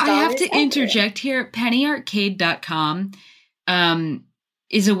tax dollars I have to ever. interject here. Pennyarcade.com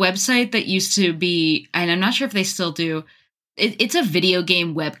is a website that used to be, and I'm not sure if they still do, it's a video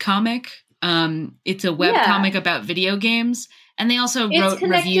game webcomic. It's a webcomic about video games, and they also wrote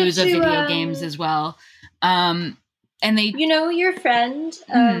reviews of video games as well. And they... You know your friend,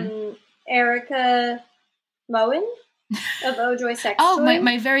 Erica Moen of Ojoy Sex Toy?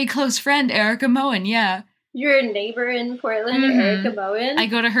 my very close friend, Erica Moen, yeah. Your neighbor in Portland, Erica Moen. I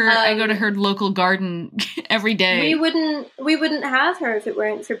go to her local garden every day. We wouldn't have her if it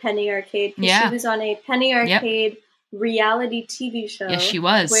weren't for Penny Arcade. Yeah. She was on a Penny Arcade reality TV show. Yes, she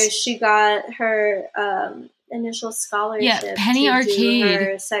was. Where she got her initial scholarship. Yeah, Penny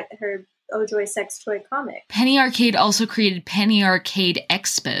Arcade. Her Ojoy Sex Toy comic. Penny Arcade also created Penny Arcade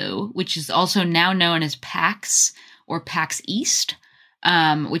Expo, which is also now known as PAX or PAX East,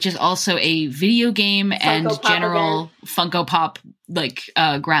 which is also a video game and general Funko Pop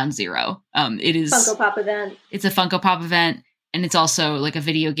ground zero. It is Funko Pop event. It's a Funko Pop event, and it's also like a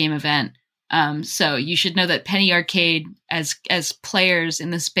video game event. So you should know that Penny Arcade, as players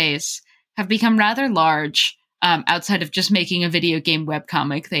in the space, have become rather large. Outside of just making a video game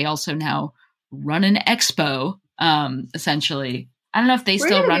webcomic, they also now run an expo, essentially. I don't know if they still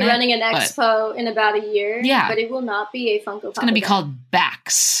run it. We're going to be running an expo in about a year, yeah, but it will not be a Funko Pop. It's going to be called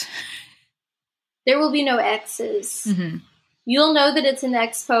BAX. There will be no X's. Mm-hmm. You'll know that it's an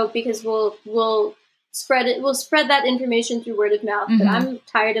expo because we'll spread it. We'll spread that information through word of mouth. But I'm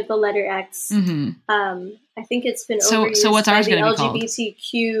tired of the letter X. I think it's been overused so what's ours by the gonna be called?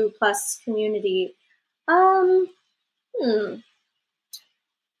 LGBTQ plus community.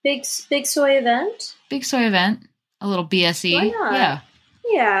 Big soy event. Big soy event. A little BSE. Why not?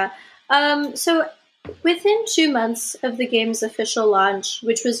 Yeah. So within 2 months of the game's official launch,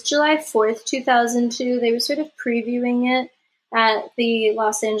 which was July 4th, 2002, they were sort of previewing it at the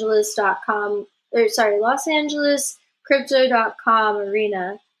Los Angeles Crypto.com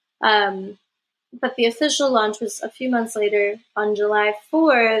arena. But the official launch was a few months later on July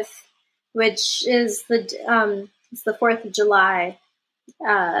 4th, which is it's the 4th of July.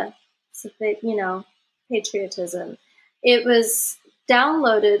 So that, patriotism. It was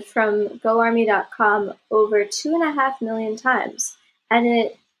downloaded from GoArmy.com over 2.5 million times, and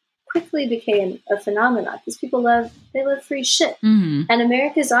it quickly became a phenomenon because people love free shit. And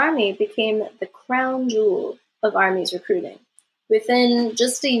America's Army became the crown jewel of Army's recruiting. Within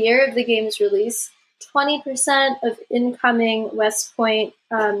just a year of the game's release, 20% of incoming West Point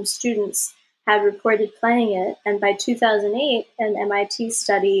students had reported playing it, and by 2008, an MIT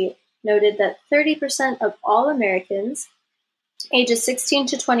study noted that 30% of all Americans ages 16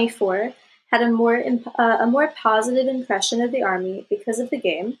 to 24 had a more positive impression of the Army because of the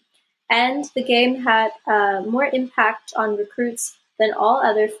game, and the game had more impact on recruits than all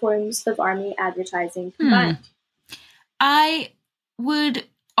other forms of Army advertising combined. I would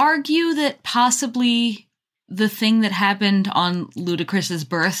argue that possibly the thing that happened on Ludacris's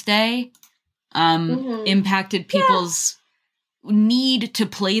birthday impacted people's need to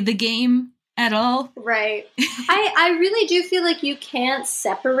play the game at all. Right. I really do feel like you can't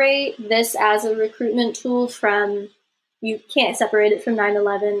separate this as a recruitment tool from, you can't separate it from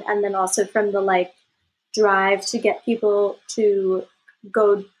 9/11 and then also from the drive to get people to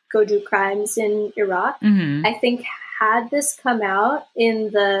go do crimes in Iraq. I think had this come out in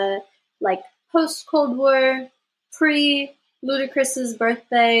the post Cold War, pre Ludacris's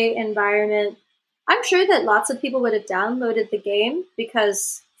birthday environment, I'm sure that lots of people would have downloaded the game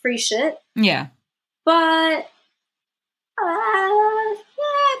because free shit. Yeah. But I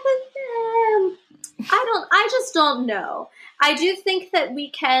just don't know. I do think that we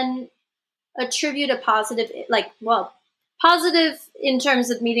can attribute a positive in terms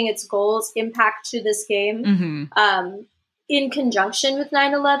of meeting its goals, impact to this game in conjunction with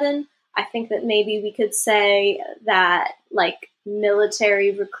 9/11. I think that maybe we could say that military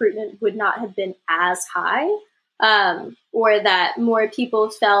recruitment would not have been as high, or that more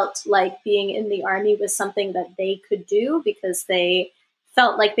people felt like being in the Army was something that they could do because they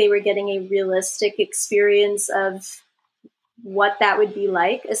felt like they were getting a realistic experience of what that would be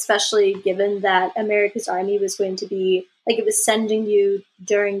like, especially given that America's Army was going to be it was sending you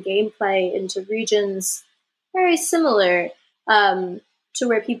during gameplay into regions very similar to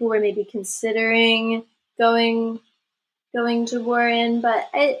where people were maybe considering going to war in, but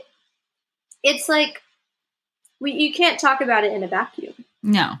it's you can't talk about it in a vacuum.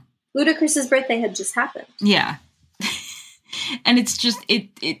 No. Ludacris's birthday had just happened. Yeah. And it's just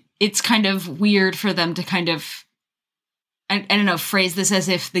it's kind of weird for them to kind of I don't know, phrase this as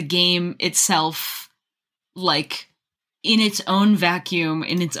if the game itself, like, in its own vacuum,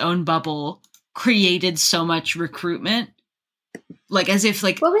 in its own bubble, created so much recruitment. Like, as if,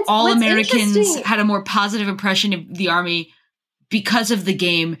 like, all Americans had a more positive impression of the Army because of the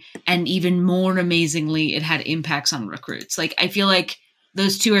game, and even more amazingly, it had impacts on recruits. Like, I feel like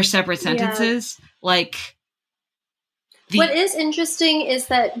those two are separate sentences. Yeah. Like, what is interesting is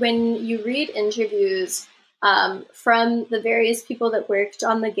that when you read interviews from the various people that worked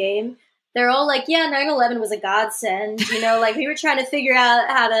on the game, they're all like, yeah, 9/11 was a godsend. You know, like, we were trying to figure out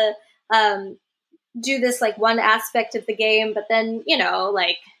how to do this, like, one aspect of the game, but then, you know,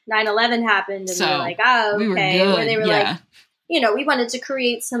 like, 9/11 happened, and we were like, oh, okay. Where they were like, you know, we wanted to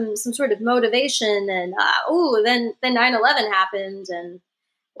create some sort of motivation, and then 9/11 happened, and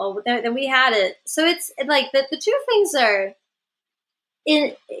well, then we had it. So it's like the two things are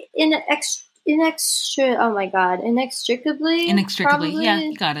inextricably. Inextricably, yeah,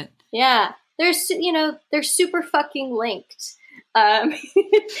 you got it. Yeah, they're super fucking linked.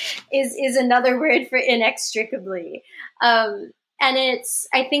 Is another word for inextricably. And it's,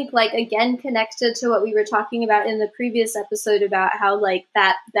 I think, like, again, connected to what we were talking about in the previous episode about how, like,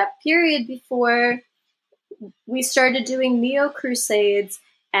 that period before we started doing neo-crusades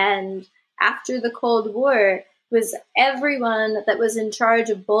and after the Cold War was everyone that was in charge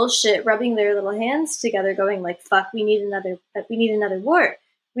of bullshit rubbing their little hands together going like, fuck, we need another war.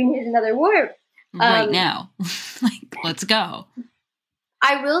 We need another war. Right now. Like, let's go.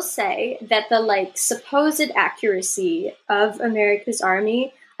 I will say that the, like, supposed accuracy of America's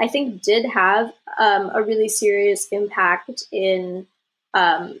Army, I think, did have a really serious impact in,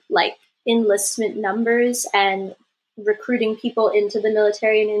 like, enlistment numbers and recruiting people into the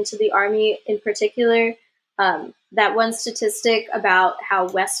military and into the Army in particular. That one statistic about how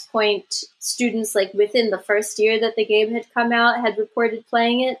West Point students, like, within the first year that the game had come out, had reported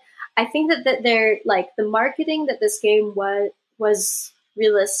playing it. I think that they're, like, the marketing that this game was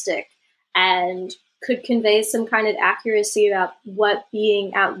realistic and could convey some kind of accuracy about what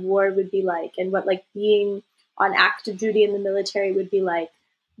being at war would be like, and what, like, being on active duty in the military would be like,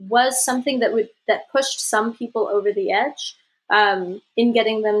 was something that pushed some people over the edge in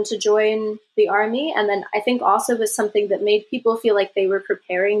getting them to join the Army. And then I think also was something that made people feel like they were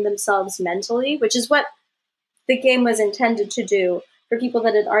preparing themselves mentally, which is what the game was intended to do for people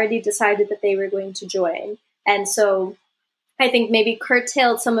that had already decided that they were going to join. And so I think maybe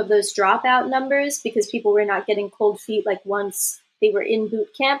curtailed some of those dropout numbers because people were not getting cold feet, like, once they were in boot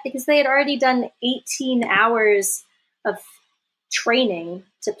camp, because they had already done 18 hours of training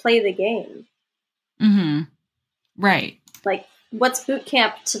to play the game. Mm-hmm. Right. Like, what's boot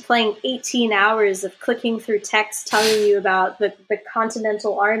camp to playing 18 hours of clicking through text telling you about the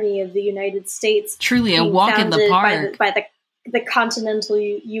Continental Army of the United States? Truly a walk in the park. By the continental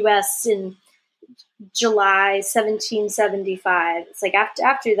U.S. in July 1775. It's like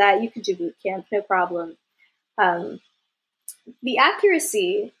after that, you could do boot camp, no problem. The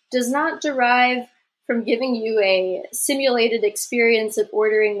accuracy does not derive from giving you a simulated experience of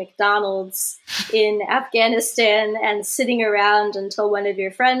ordering McDonald's in Afghanistan and sitting around until one of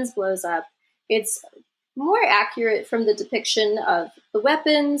your friends blows up. It's more accurate from the depiction of the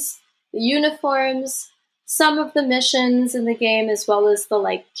weapons, the uniforms, some of the missions in the game, as well as the,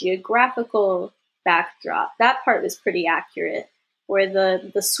 like, geographical backdrop. That part was pretty accurate. Or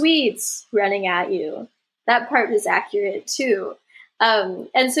the Swedes running at you. That part was accurate too.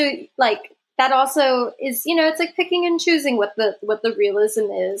 And so, like, that also is, you know, it's like picking and choosing what the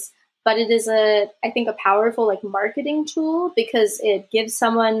realism is. But it is I think a powerful, like, marketing tool, because it gives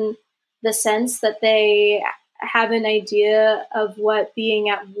someone the sense that they have an idea of what being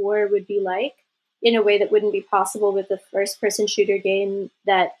at war would be like in a way that wouldn't be possible with a first-person shooter game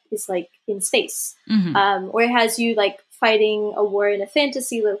that is, like, in space. Mm-hmm. Or it has you, like, fighting a war in a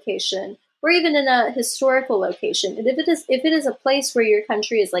fantasy location, or even in a historical location. And if it is a place where your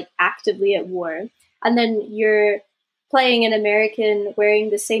country is, like, actively at war, and then you're playing an American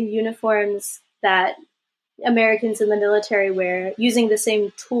wearing the same uniforms that Americans in the military wear, using the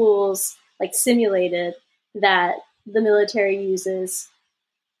same tools, like, simulated, that the military uses,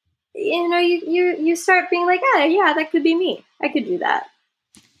 you know, you start being like, oh, yeah, that could be me. I could do that.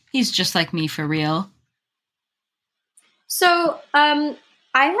 He's just like me for real. So,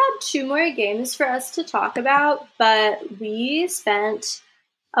 I had 2 more games for us to talk about, but we spent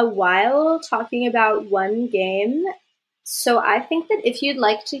a while talking about one game. So I think that if you'd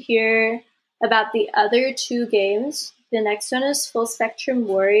like to hear about the other 2 games, the next one is Full Spectrum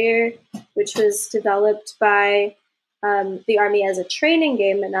Warrior, which was developed by the army as a training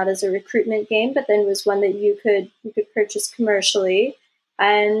game and not as a recruitment game, but then was one that you could purchase commercially.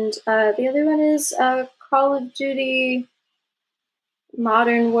 And the other one is Call of Duty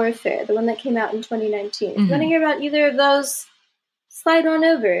Modern Warfare, the one that came out in 2019. If you want to hear about either of those, slide on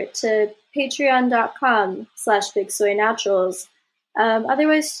over to patreon.com/BigSoyNaturals.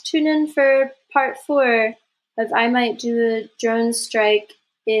 Otherwise, tune in for part 4 of I Might Do a Dronestrike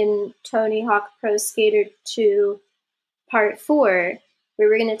in Tony Hawk Pro Skater 2 part 4, where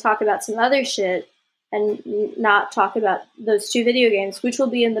we're going to talk about some other shit and not talk about those 2 video games, which will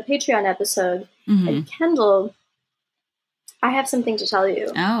be in the Patreon episode. And Kendall, I have something to tell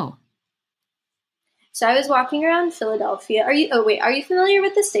you. Oh. So I was walking around Philadelphia. Are you familiar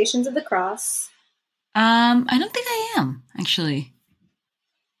with the Stations of the Cross? I don't think I am, actually.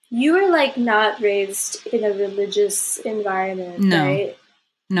 You were not raised in a religious environment, No. right?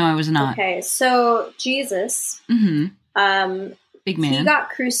 No, I was not. Okay, so Jesus, Big man. he got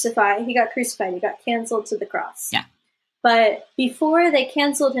crucified. He got canceled to the cross. Yeah. But before they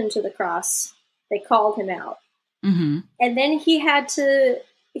canceled him to the cross, they called him out. And then he had to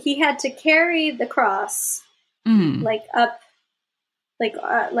carry the cross up,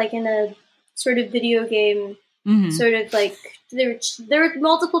 like in a sort of video game, sort of there were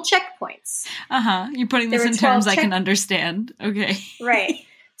multiple checkpoints. You're putting this in terms I can understand. Okay. Right.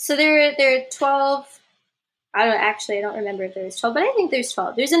 So there are 12. I don't remember if there's 12, but I think there's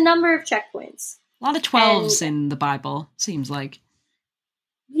 12. There's a number of checkpoints. A lot of 12s in the Bible, seems like.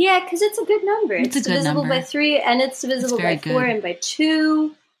 Yeah, because it's a good number. It's a good divisible number. by 3, and it's divisible by 4 and by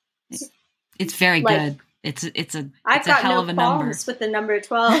 2. It's very good. It's a hell of a number. I've got no qualms with the number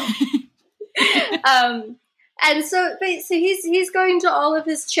 12. And so he's going to all of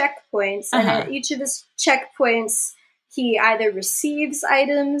his checkpoints, and at each of his checkpoints, he either receives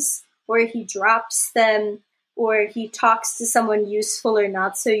items, or he drops them, or he talks to someone useful or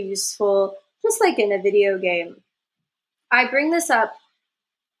not so useful, just like in a video game. I bring this up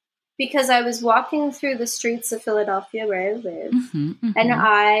because I was walking through the streets of Philadelphia where I live, and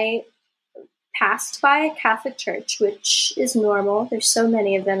I passed by a Catholic church, which is normal. There's so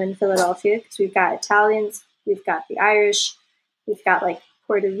many of them in Philadelphia because we've got Italians, we've got the Irish, we've got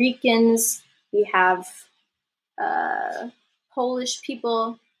Puerto Ricans, we have Polish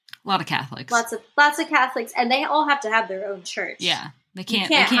people. A lot of Catholics. Lots of Catholics, and they all have to have their own church. Yeah. They can't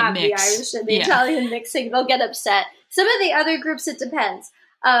mix. have the Irish and the Italian mixing. They'll get upset. Some of the other groups, it depends.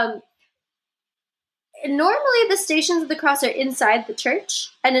 Normally, the Stations of the Cross are inside the church,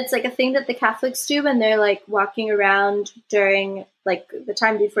 and it's a thing that the Catholics do when they're walking around during the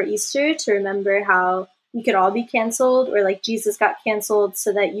time before Easter to remember how we could all be canceled, or Jesus got canceled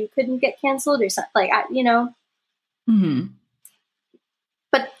so that you couldn't get canceled, or something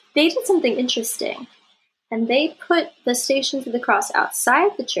But they did something interesting, and they put the Stations of the Cross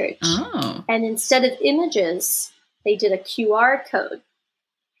outside the church, and instead of images, they did a QR code,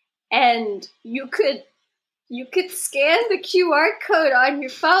 and you could scan the QR code on your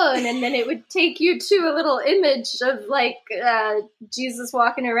phone, and then it would take you to a little image of Jesus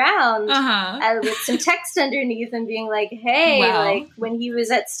walking around with some text underneath and being hey, when he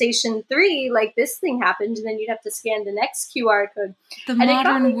was at station 3, this thing happened, and then you'd have to scan the next QR code. The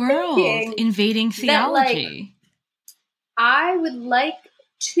modern world invading theology. I would like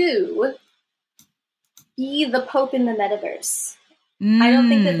to be the Pope in the metaverse. I don't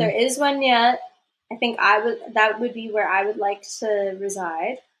think that there is one yet. I think that would be where I would like to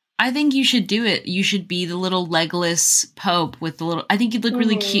reside. I think you should do it. You should be the little legless Pope with the little, I think you'd look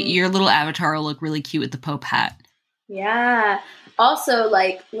really cute. Your little avatar will look really cute with the Pope hat. Yeah. Also,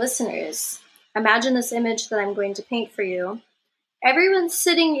 listeners, imagine this image that I'm going to paint for you. Everyone's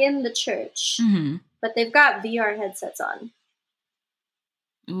sitting in the church, but they've got VR headsets on.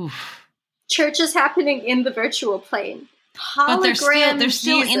 Oof. Church is happening in the virtual plane. But they're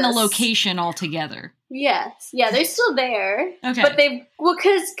still in the location altogether. Yes, yeah, they're still there. Okay, but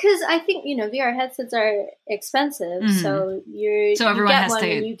because I think VR headsets are expensive, so everyone has to.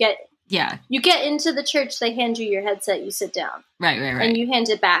 And you get into the church. They hand you your headset. You sit down. Right, and you hand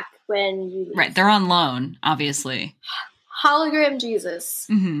it back when you leave. Right. They're on loan, obviously. Hologram Jesus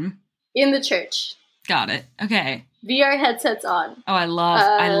in the church. Got it. Okay. VR headsets on. Oh, I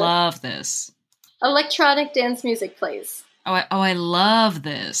love this. Electronic dance music plays. I love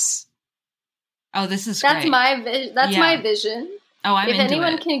this. Oh, this is great. My vision. Oh, I'm into it. If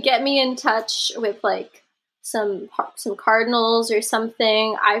anyone can get me in touch with some cardinals or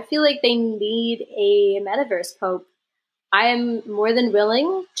something, I feel like they need a metaverse pope. I am more than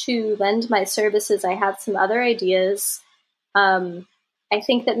willing to lend my services. I have some other ideas. I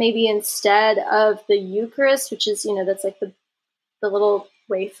think that maybe instead of the Eucharist, which is, that's like the little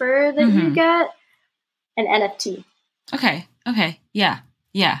wafer that you get, an NFT. Okay. Yeah.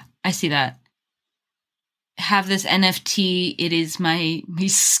 I see that. Have this NFT. It is my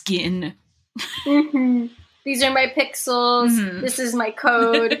skin. Mm-hmm. These are my pixels. Mm-hmm. This is my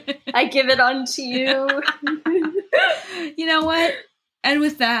code. I give it on to you. You know what? And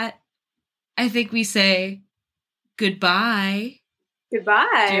with that, I think we say goodbye.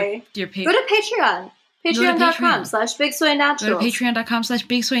 Goodbye. Dear Go to Patreon. Patreon.com/BigSoyNaturals. Go to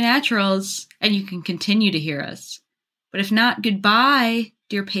Patreon.com/BigSoyNaturals, and you can continue to hear us. But if not, goodbye,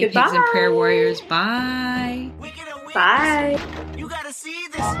 dear pigs and prayer warriors. Bye. Bye. You gotta see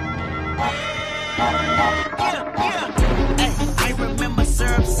this. Hey, I remember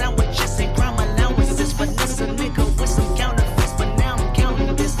syrup sandwiches and crime allowances, but this a nigga with some counterfeits. But now I'm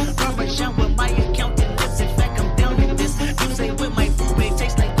counting this. Parmesan with my accountant lips. In fact, I'm down with this. You say with my food, it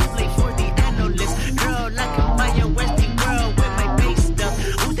tastes like you play for the analyst. Girl, like a Maya Westy girl with my base stuff.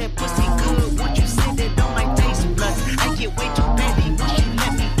 Ooh, that pussy good. Won't you say that on my taste buds? I get way too petty. Won't you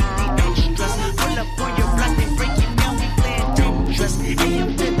let me do the extras? Pull up on your block, they break it down. We playing Tetris. AM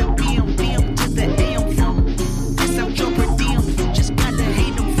to the PM, PM to the AM from. This out your per diem. You just gotta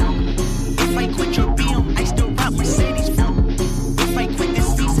hate them from. If I quit your BM, I still rock Mercedes from. If I quit this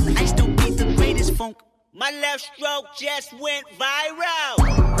season, I still be the greatest funk. My left stroke just went viral.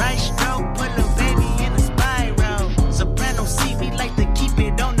 Right stroke put a baby in a spiral. Soprano see me like to keep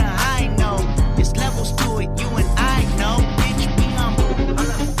it on the high note. There's levels to it, you and I know. Bitch, be humble.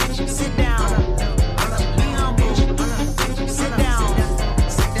 Bitch, sit down. Be humble. Sit down.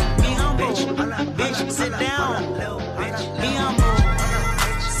 Be humble. Bitch, sit down. Be humble.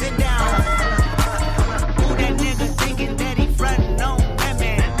 Sit down. Who that nigga thinking that he frontin' on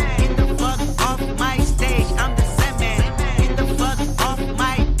women? Get the fuck off my stage, I'm the same man. Get the fuck off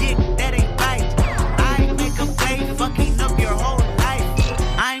my dick, that ain't right. I make a play, fucking up your whole life.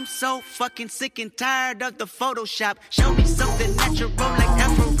 I'm so fucking sick and tired of the Photoshop. Show me something natural like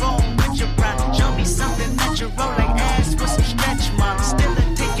Afro with your pride. Show me something natural like ass with some stretch marks. Still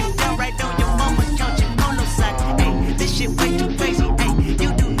a take you down right on your mama's couch in polo sock. Hey, this shit way too crazy. Hey,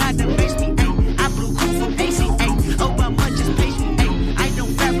 you do not amaze me. Hey, I blew cool from AC. Hey, Obama just pays me. Hey, I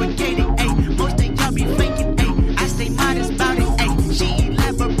don't fabricate it. Hey, most of y'all be faking. Hey, I stay modest about it. Hey, she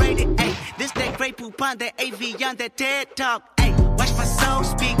elaborated. Hey, this that great poop on that AV on that TED talk. Hey, watch my soul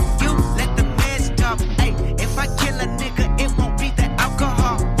speak. You let the meds talk. Hey, if I kill a nigga, it won't be the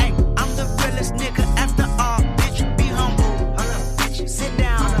alcohol. Hey, I'm the realest nigga after all. Bitch, be humble. Bitch, sit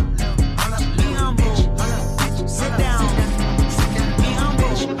down. Be humble. Sit down. Be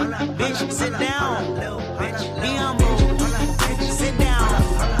humble. Bitch, sit down.